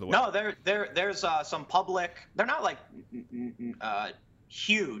portions of the web? No, there's some public. They're not like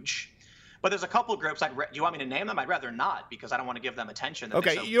huge. But there's a couple groups. Do you want me to name them? I'd rather not because I don't want to give them attention.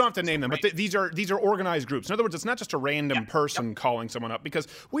 Okay, you don't have to name them, but these are organized groups. In other words, it's not just a random person calling someone up, because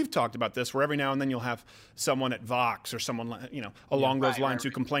we've talked about this where every now and then you'll have someone at Vox or someone along those lines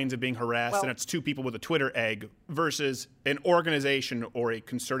who complains of being harassed, and it's two people with a Twitter egg versus an organization or a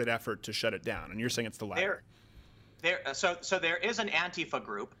concerted effort to shut it down. And you're saying it's the latter. So there is an Antifa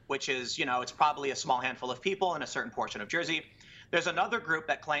group, which is it's probably a small handful of people in a certain portion of Jersey. There's another group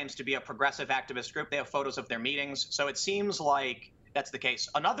that claims to be a progressive activist group. They have photos of their meetings. So it seems like that's the case.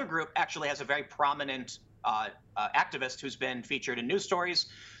 Another group actually has a very prominent activist who's been featured in news stories.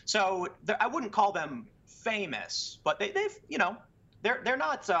 So I wouldn't call them famous, but they're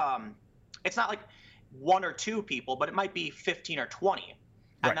not, it's not like one or two people, but it might be 15 or 20.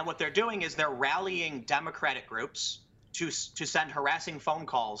 And then what they're doing is they're rallying Democratic groups to send harassing phone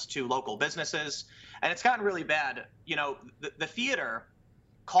calls to local businesses. And it's gotten really bad. The theater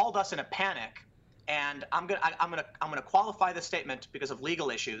called us in a panic, and I'm gonna qualify the statement because of legal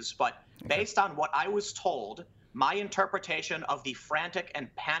issues, but based on what I was told, my interpretation of the frantic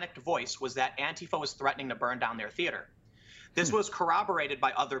and panicked voice was that Antifa was threatening to burn down their theater. This was corroborated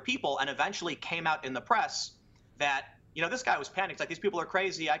by other people and eventually came out in the press that this guy was panicked. Like, these people are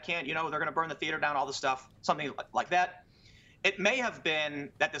crazy. I can't, they're going to burn the theater down, all this stuff, something like that. It may have been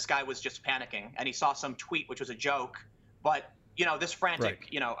that this guy was just panicking and he saw some tweet, which was a joke, but, this frantic,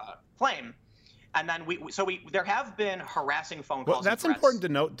 claim. And then there have been harassing phone calls. Well, that's important to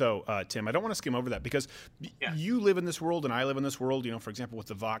note, though, Tim. I don't want to skim over that because you live in this world and I live in this world, for example, with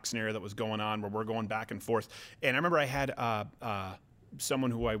the Vox scenario that was going on where we're going back and forth. And I remember I had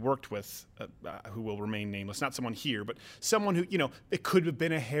someone who I worked with, who will remain nameless, not someone here, but someone who, it could have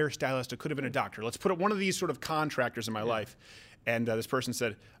been a hairstylist, it could have been a doctor. Let's put it one of these sort of contractors in my life. And this person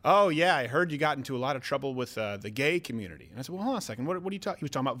said, "Oh, yeah, I heard you got into a lot of trouble with the gay community." And I said, "Well, hold on a second. What are you talking?" He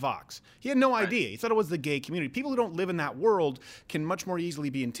was talking about Vox. He had no idea. He thought it was the gay community. People who don't live in that world can much more easily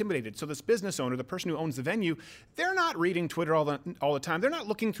be intimidated. So this business owner, the person who owns the venue, they're not reading Twitter all the time. They're not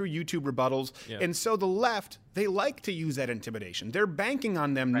looking through YouTube rebuttals. Yeah. And so the left, they like to use that intimidation. They're banking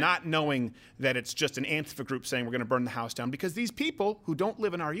on them not knowing that it's just an Antifa group saying we're going to burn the house down, because these people who don't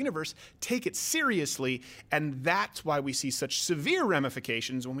live in our universe take it seriously, and that's why we see such severe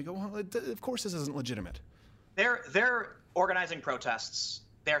ramifications when we go, well, of course this isn't legitimate. They're organizing protests.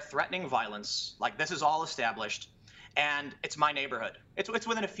 They're threatening violence. Like, this is all established, and it's my neighborhood. It's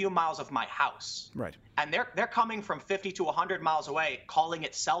within a few miles of my house. Right. And they're coming from 50 to 100 miles away, calling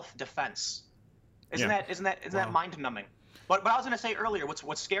it self-defense. Isn't that mind-numbing? But I was going to say earlier,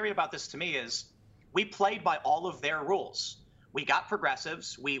 what's scary about this to me is we played by all of their rules. We got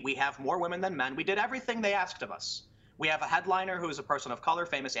progressives. We have more women than men. We did everything they asked of us. We have a headliner who is a person of color,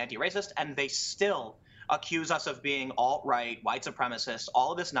 famous anti-racist, and they still accuse us of being alt-right, white supremacists,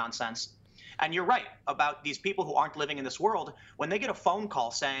 all of this nonsense. And you're right about these people who aren't living in this world. When they get a phone call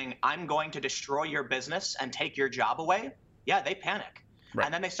saying, "I'm going to destroy your business and take your job away," yeah, they panic. Right.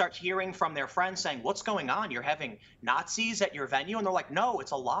 And then they start hearing from their friends saying, "What's going on? You're having Nazis at your venue?" And they're like, "No,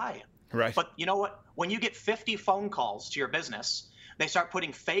 it's a lie." Right. But you know what? When you get 50 phone calls to your business, they start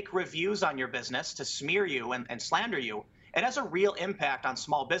putting fake reviews on your business to smear you and slander you. It has a real impact on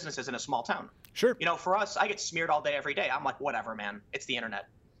small businesses in a small town. Sure. For us, I get smeared all day, every day. I'm like, whatever, man. It's the internet.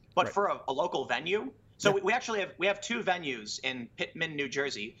 But for a local venue, so we actually have two venues in Pittman, New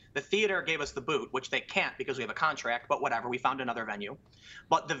Jersey. The theater gave us the boot, which they can't because we have a contract, but whatever. We found another venue.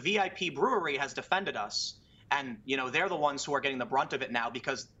 But the VIP brewery has defended us, and, they're the ones who are getting the brunt of it now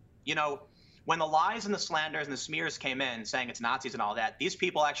because, when the lies and the slanders and the smears came in saying it's Nazis and all that, these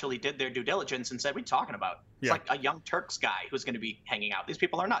people actually did their due diligence and said, "What are you talking about?" It's like a Young Turks guy who's going to be hanging out. These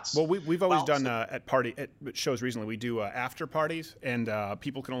people are nuts. Well, we've always done at shows recently. We do after parties, and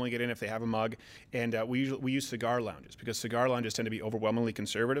people can only get in if they have a mug. And we use cigar lounges because cigar lounges tend to be overwhelmingly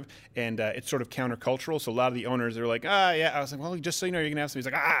conservative, and it's sort of countercultural. So a lot of the owners are like, yeah. I was like, well, just so you know, you're gonna have some. He's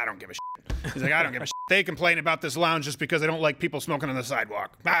like, I don't give a shit. He's like, I don't give a shit. They complain about this lounge just because they don't like people smoking on the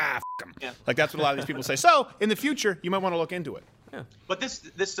sidewalk. F them. Yeah. Like, that's what a lot of these people say. So in the future, you might want to look into it. Yeah. But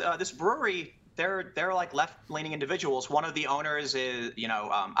this brewery, they're like left-leaning individuals. One of the owners is,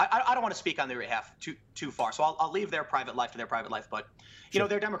 I don't want to speak on their behalf too far, so I'll leave their private life to their private life. But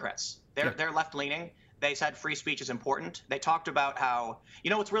they're Democrats. They're left-leaning. They said free speech is important. They talked about how,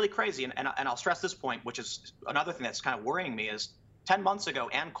 what's really crazy, and I'll stress this point, which is another thing that's kind of worrying me, is 10 months ago,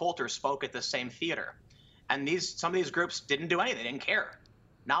 Ann Coulter spoke at the same theater, and some of these groups didn't do anything. They didn't care.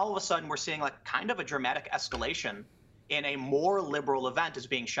 Now all of a sudden we're seeing like kind of a dramatic escalation in a more liberal event is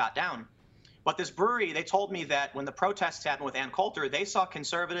being shot down. But this brewery, they told me that when the protests happened with Ann Coulter, they saw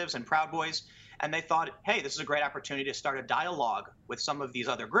conservatives and Proud Boys, and they thought, hey, this is a great opportunity to start a dialogue with some of these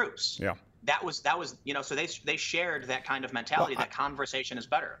other groups. Yeah. That was so they shared that kind of mentality, that conversation is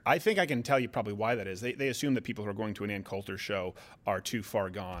better. I think I can tell you probably why that is. They assume that people who are going to an Ann Coulter show are too far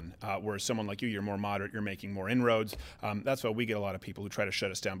gone, whereas someone like you, you're more moderate, you're making more inroads. That's why we get a lot of people who try to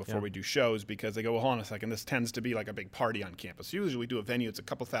shut us down before we do shows, because they go, well, hold on a second, this tends to be like a big party on campus. Usually we do a venue, it's a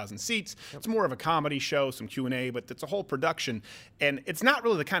couple thousand seats. It's more of a comedy show, some Q&A, but it's a whole production. And it's not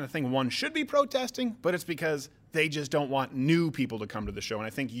really the kind of thing one should be protesting, but it's because they just don't want new people to come to the show, and I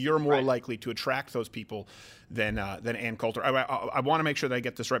think you're more likely to attract those people than Ann Coulter. I want to make sure that I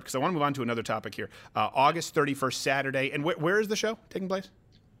get this right, because I want to move on to another topic here. August 31st, Saturday, and where is the show taking place?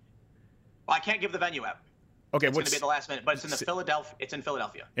 Well, I can't give the venue out. Okay, it's going to be at the last minute, but it's in Philadelphia. It's in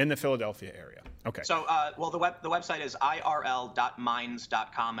Philadelphia. In the Philadelphia area. Okay. So, the website is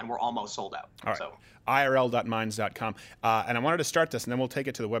irl.minds.com, and we're almost sold out. All right. So. irl.minds.com. And I wanted to start this, and then we'll take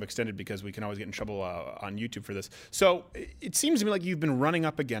it to the web extended, because we can always get in trouble on YouTube for this. So it seems to me like you've been running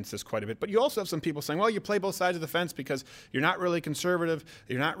up against this quite a bit, but you also have some people saying, well, you play both sides of the fence because you're not really conservative,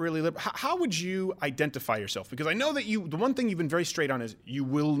 you're not really liberal. How would you identify yourself? Because I know that the one thing you've been very straight on is you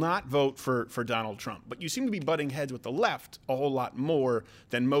will not vote for Donald Trump, but you seem to be butting heads with the left a whole lot more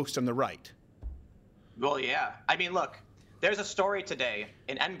than most on the right. Well, yeah. I mean, look. There's a story today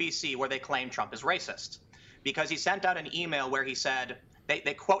in NBC where they claim Trump is racist because he sent out an email where he said,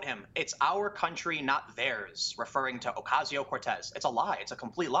 they quote him, "It's our country, not theirs," referring to Ocasio-Cortez. It's a lie. It's a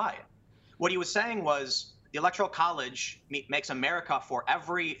complete lie. What he was saying was the Electoral College makes America for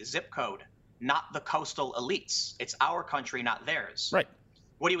every zip code, not the coastal elites. It's our country, not theirs. Right.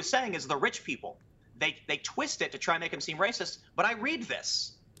 What he was saying is the rich people, they twist it to try and make him seem racist, but I read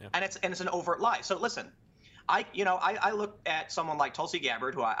this, and it's an overt lie. So listen. I look at someone like Tulsi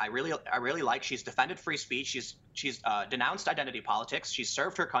Gabbard, who I really like. She's defended free speech. She's denounced identity politics. She's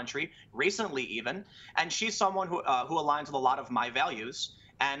served her country recently, even, and she's someone who aligns with a lot of my values.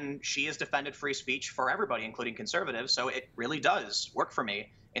 And she has defended free speech for everybody, including conservatives. So it really does work for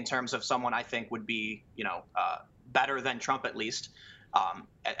me in terms of someone I think would be, better than Trump at least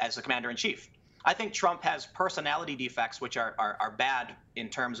as the commander in chief. I think Trump has personality defects which are bad in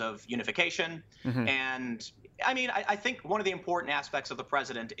terms of unification. Mm-hmm. And I mean, I think one of the important aspects of the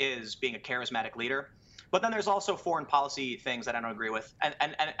president is being a charismatic leader. But then there's also foreign policy things that I don't agree with.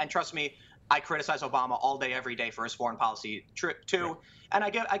 And trust me, I criticize Obama all day, every day for his foreign policy too. Right. And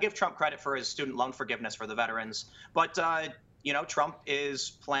I give Trump credit for his student loan forgiveness for the veterans. But Trump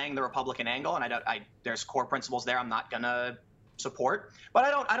is playing the Republican angle, and there's core principles there I'm not gonna support. But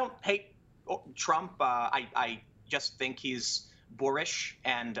I don't hate Trump. I just think he's boorish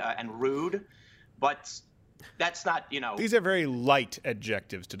and rude, but that's not, These are very light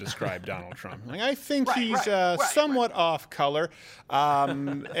adjectives to describe Donald Trump. I think he's somewhat off color.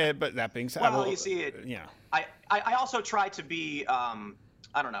 But that being said, well, you see, I also try to be,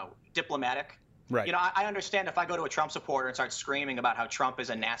 diplomatic. Right. I understand if I go to a Trump supporter and start screaming about how Trump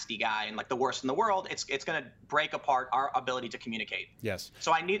is a nasty guy and like the worst in the world, it's going to break apart our ability to communicate. Yes.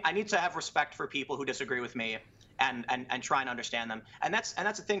 So I need to have respect for people who disagree with me and try and understand them. And that's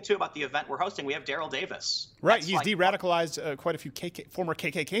the thing too about the event we're hosting. We have Daryl Davis. Right. He's de-radicalized quite a few former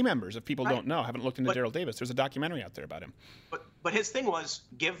KKK members. If people don't know, haven't looked into Daryl Davis. There's a documentary out there about him. But his thing was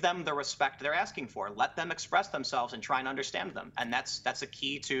give them the respect they're asking for. Let them express themselves and try and understand them. And that's a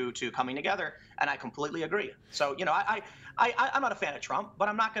key to coming together. And I completely agree. So, I'm not a fan of Trump, but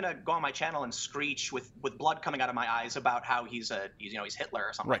I'm not going to go on my channel and screech with blood coming out of my eyes about how he's Hitler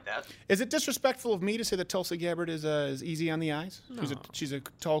or something like that. Is it disrespectful of me to say that Tulsi Gabbard is easy on the eyes? No. She's a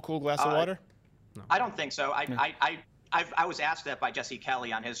tall, cool glass of water? No. I don't think so. I was asked that by Jesse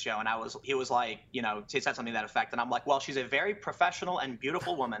Kelly on his show, and he was like, he said something to that effect, and I'm like, well, she's a very professional and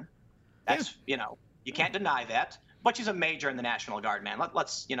beautiful woman. That's, you can't deny that. But she's a major in the National Guard, man.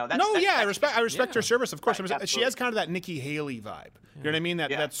 Let's, you know, that's... No, that's, yeah, that's, I respect her service, of course. Right, I mean, she has kind of that Nikki Haley vibe. You know what I mean?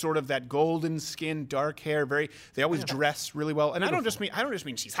 That sort of that golden skin, dark hair. They always dress really well. And I don't just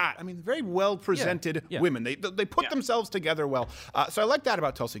mean she's hot. I mean, very well presented women. They put themselves together well. So I like that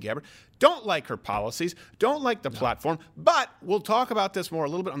about Tulsi Gabbard. Don't like her policies. Don't like the platform. But we'll talk about this more a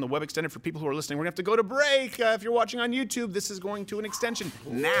little bit on the web extended for people who are listening. We're gonna have to go to break. If you're watching on YouTube, this is going to an extension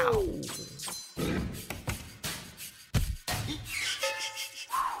now.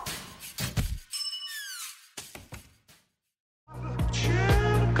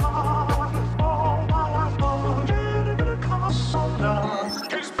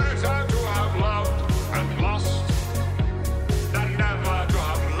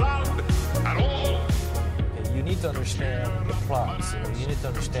 To understand the plots, you need to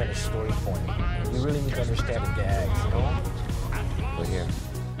understand the story point. You really need to understand the gags, you know? But here.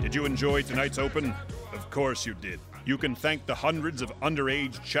 Did you enjoy tonight's Open? Of course you did. You can thank the hundreds of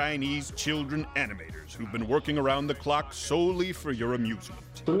underage Chinese children animators who've been working around the clock solely for your amusement.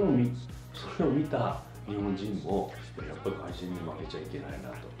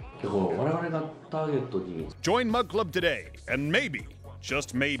 Join Mug Club today, and maybe,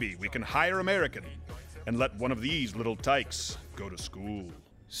 just maybe, we can hire American and let one of these little tykes go to school.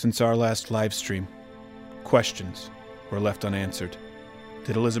 Since our last live stream, questions were left unanswered.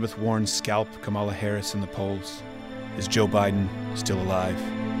 Did Elizabeth Warren scalp Kamala Harris in the polls? Is Joe Biden still alive?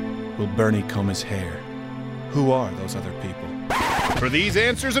 Will Bernie comb his hair? Who are those other people? For these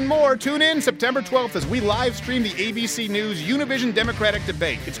answers and more, tune in September 12th as we live stream the ABC News Univision Democratic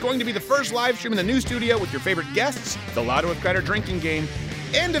Debate. It's going to be the first live stream in the new studio with your favorite guests, the Lotto with Credit drinking game,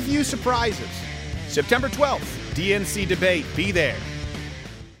 and a few surprises. September 12th, DNC Debate. Be there.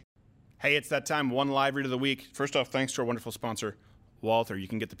 Hey, it's that time. One live read of the week. First off, thanks to our wonderful sponsor, Walther. You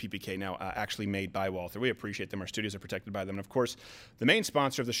can get the PPK now actually made by Walther. We appreciate them. Our studios are protected by them. And, of course, the main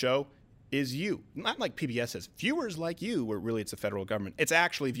sponsor of the show is you. Not like PBS says. Viewers like you, where really it's the federal government. It's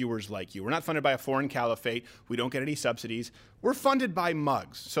actually viewers like you. We're not funded by a foreign caliphate. We don't get any subsidies. We're funded by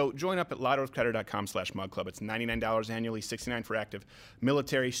mugs. So join up at lotterwithcredit.com/mugclub. It's $99 annually, $69 for active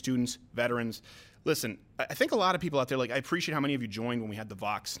military, students, veterans. Listen, I think a lot of people out there, I appreciate how many of you joined when we had the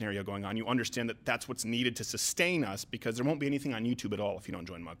Vox scenario going on. You understand that that's what's needed to sustain us because there won't be anything on YouTube at all if you don't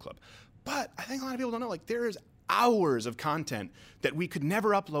join Mug Club. But I think a lot of people don't know, there is hours of content that we could never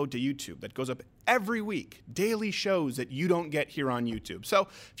upload to YouTube that goes up every week, daily shows that you don't get here on YouTube. So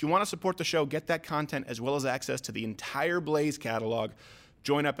if you want to support the show, get that content as well as access to the entire Blaze catalog.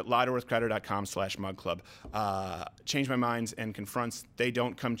 Join up at lotterwithcredit.com/mugclub. Change My Minds and Confronts, they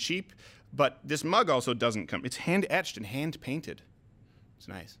don't come cheap. But this mug also doesn't come. It's hand-etched and hand-painted. It's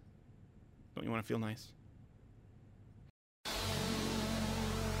nice. Don't you want to feel nice?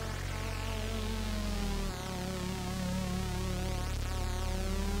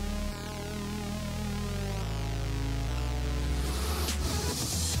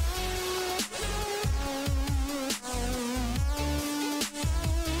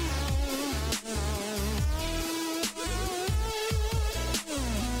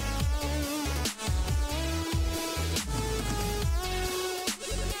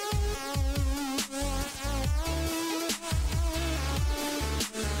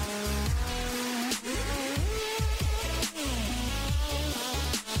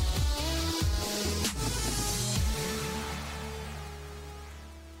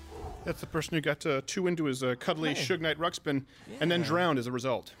 That's the person who got too into his cuddly Suge Knight Ruxpin and then drowned as a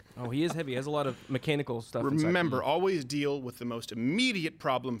result. Oh, he is heavy. He has a lot of mechanical stuff inside. Remember, always deal with the most immediate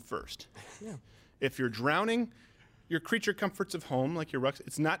problem first. Yeah. If you're drowning, your creature comforts of home, like your Rux,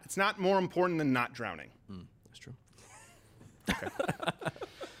 it's not more important than not drowning. That's true. Okay.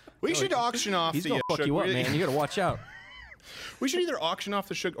 We should auction off He's the gonna fuck Suge. you up, man. You gotta watch out. We should either auction off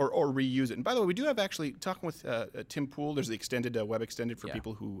the Suge or reuse it. And by the way, we do have actually, talking with Tim Pool, there's the extended, web extended for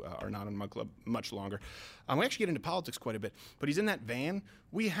people who are not on Mug Club much longer. We actually get into politics quite a bit, but he's in that van.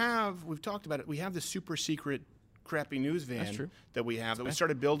 We've talked about it, we have this super secret crappy news van that we have that we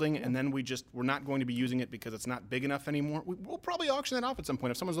started building, and then we're not going to be using it because it's not big enough anymore. We'll probably auction that off at some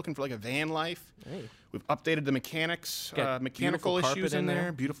point if someone's looking for a van life. Hey. We've updated the mechanics, mechanical issues in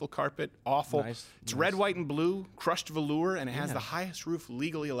there. Beautiful carpet, awful. It's red, white, and blue, crushed velour, and it has the highest roof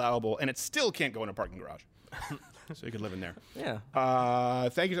legally allowable, and it still can't go in a parking garage. So you could live in there. Yeah.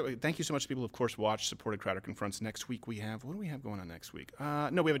 Thank you so much to people who, of course, watched, supported Crowder Confronts. Next week we have, what do we have going on next week?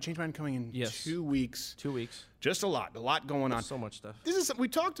 No, we have a Change Mind coming in 2 weeks. 2 weeks. Just a lot going on. So much stuff. We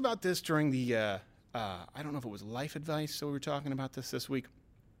talked about this during the, I don't know if it was life advice, so we were talking about this week.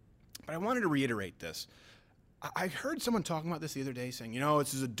 But I wanted to reiterate this. I heard someone talking about this the other day saying,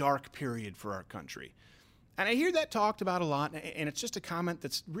 this is a dark period for our country. And I hear that talked about a lot, and it's just a comment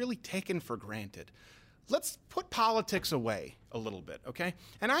that's really taken for granted. Let's put politics away a little bit, okay?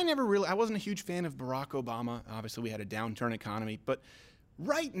 And I wasn't a huge fan of Barack Obama. Obviously, we had a downturn economy. But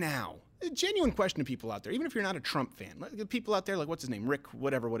right now, a genuine question to people out there, even if you're not a Trump fan, people out there like, what's his name, Rick,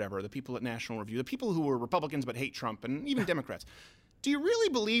 whatever, the people at National Review, the people who are Republicans but hate Trump, and even Democrats, do you really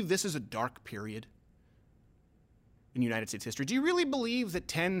believe this is a dark period in United States history? Do you really believe that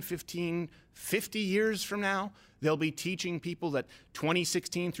 10, 15, 50 years from now, they'll be teaching people that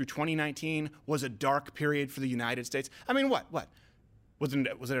 2016 through 2019 was a dark period for the United States? I mean, what? Was it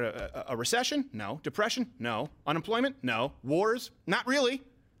a recession? No. Depression? No. Unemployment? No. Wars? Not really.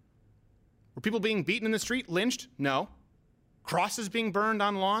 Were people being beaten in the street, lynched? No. Crosses being burned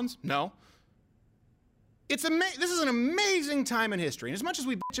on lawns? No. This is an amazing time in history. And as much as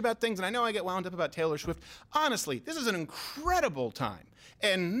we bitch about things, and I know I get wound up about Taylor Swift, honestly, this is an incredible time,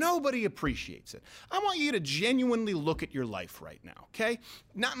 and nobody appreciates it. I want you to genuinely look at your life right now, okay?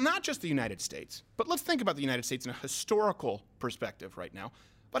 Not just the United States, but let's think about the United States in a historical perspective right now.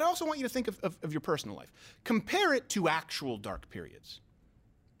 But I also want you to think of your personal life. Compare it to actual dark periods,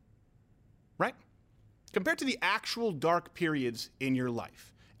 right? Compare it to the actual dark periods in your life.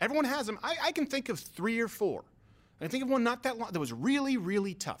 Everyone has them. I can think of 3 or 4. I can think of one not that long that was really,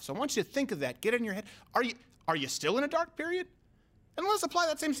 really tough. So I want you to think of that. Get it in your head. Are you still in a dark period? And let's apply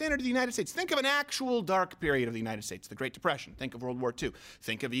that same standard to the United States. Think of an actual dark period of the United States, the Great Depression. Think of World War II.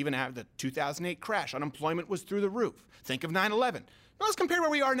 Think of even the 2008 crash. Unemployment was through the roof. Think of 9/11. Now let's compare where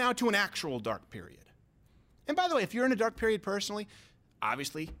we are now to an actual dark period. And by the way, if you're in a dark period personally,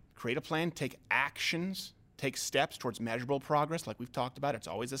 obviously create a plan, take actions, take steps towards measurable progress like we've talked about. It's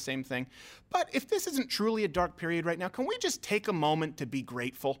always the same thing. But if this isn't truly a dark period right now, can we just take a moment to be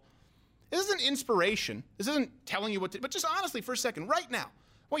grateful? This isn't inspiration. This isn't telling you what to do, but just honestly for a second, right now,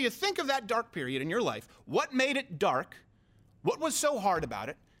 when you think of that dark period in your life, what made it dark? What was so hard about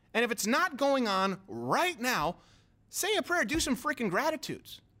it? And if it's not going on right now, say a prayer, do some freaking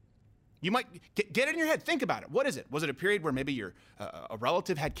gratitudes. You might get it in your head. Think about it. What is it? Was it a period where maybe a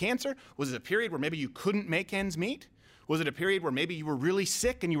relative had cancer? Was it a period where maybe you couldn't make ends meet? Was it a period where maybe you were really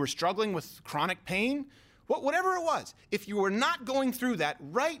sick and you were struggling with chronic pain? Whatever it was, if you were not going through that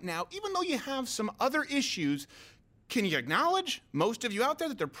right now, even though you have some other issues, can you acknowledge, most of you out there,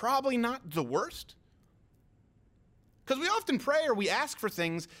 that they're probably not the worst? Because we often pray or we ask for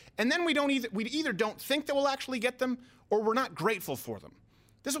things, and then we either don't think that we'll actually get them, or we're not grateful for them.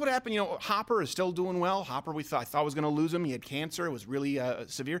 This is what happened. Hopper is still doing well. Hopper, I thought was going to lose him. He had cancer. It was really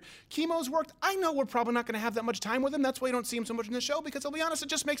severe. Chemo's worked. I know we're probably not going to have that much time with him. That's why you don't see him so much in the show, because I'll be honest, it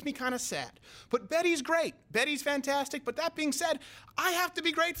just makes me kind of sad. But Betty's great. Betty's fantastic. But that being said, I have to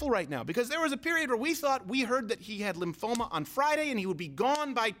be grateful right now, because there was a period where we heard that he had lymphoma on Friday and he would be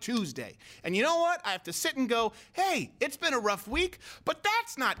gone by Tuesday. And you know what? I have to sit and go, hey, it's been a rough week, but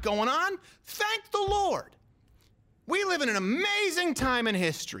that's not going on. Thank the Lord. We live in an amazing time in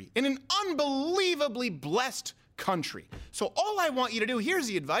history, in an unbelievably blessed country. So all I want you to do, here's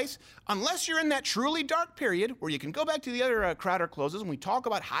the advice, unless you're in that truly dark period where you can go back to the other Crowder closes and we talk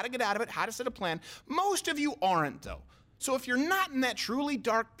about how to get out of it, how to set a plan. Most of you aren't, though. So if you're not in that truly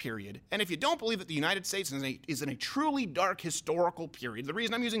dark period, and if you don't believe that the United States is in a truly dark historical period, the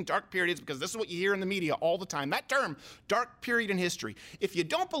reason I'm using dark period is because this is what you hear in the media all the time, that term, dark period in history. If you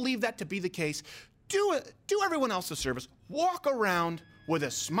don't believe that to be the case, do everyone else a service. Walk around with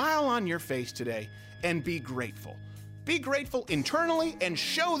a smile on your face today and be grateful. Be grateful internally and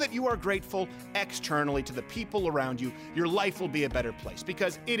show that you are grateful externally to the people around you. Your life will be a better place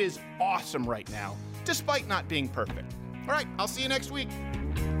because it is awesome right now, despite not being perfect. All right, I'll see you next week.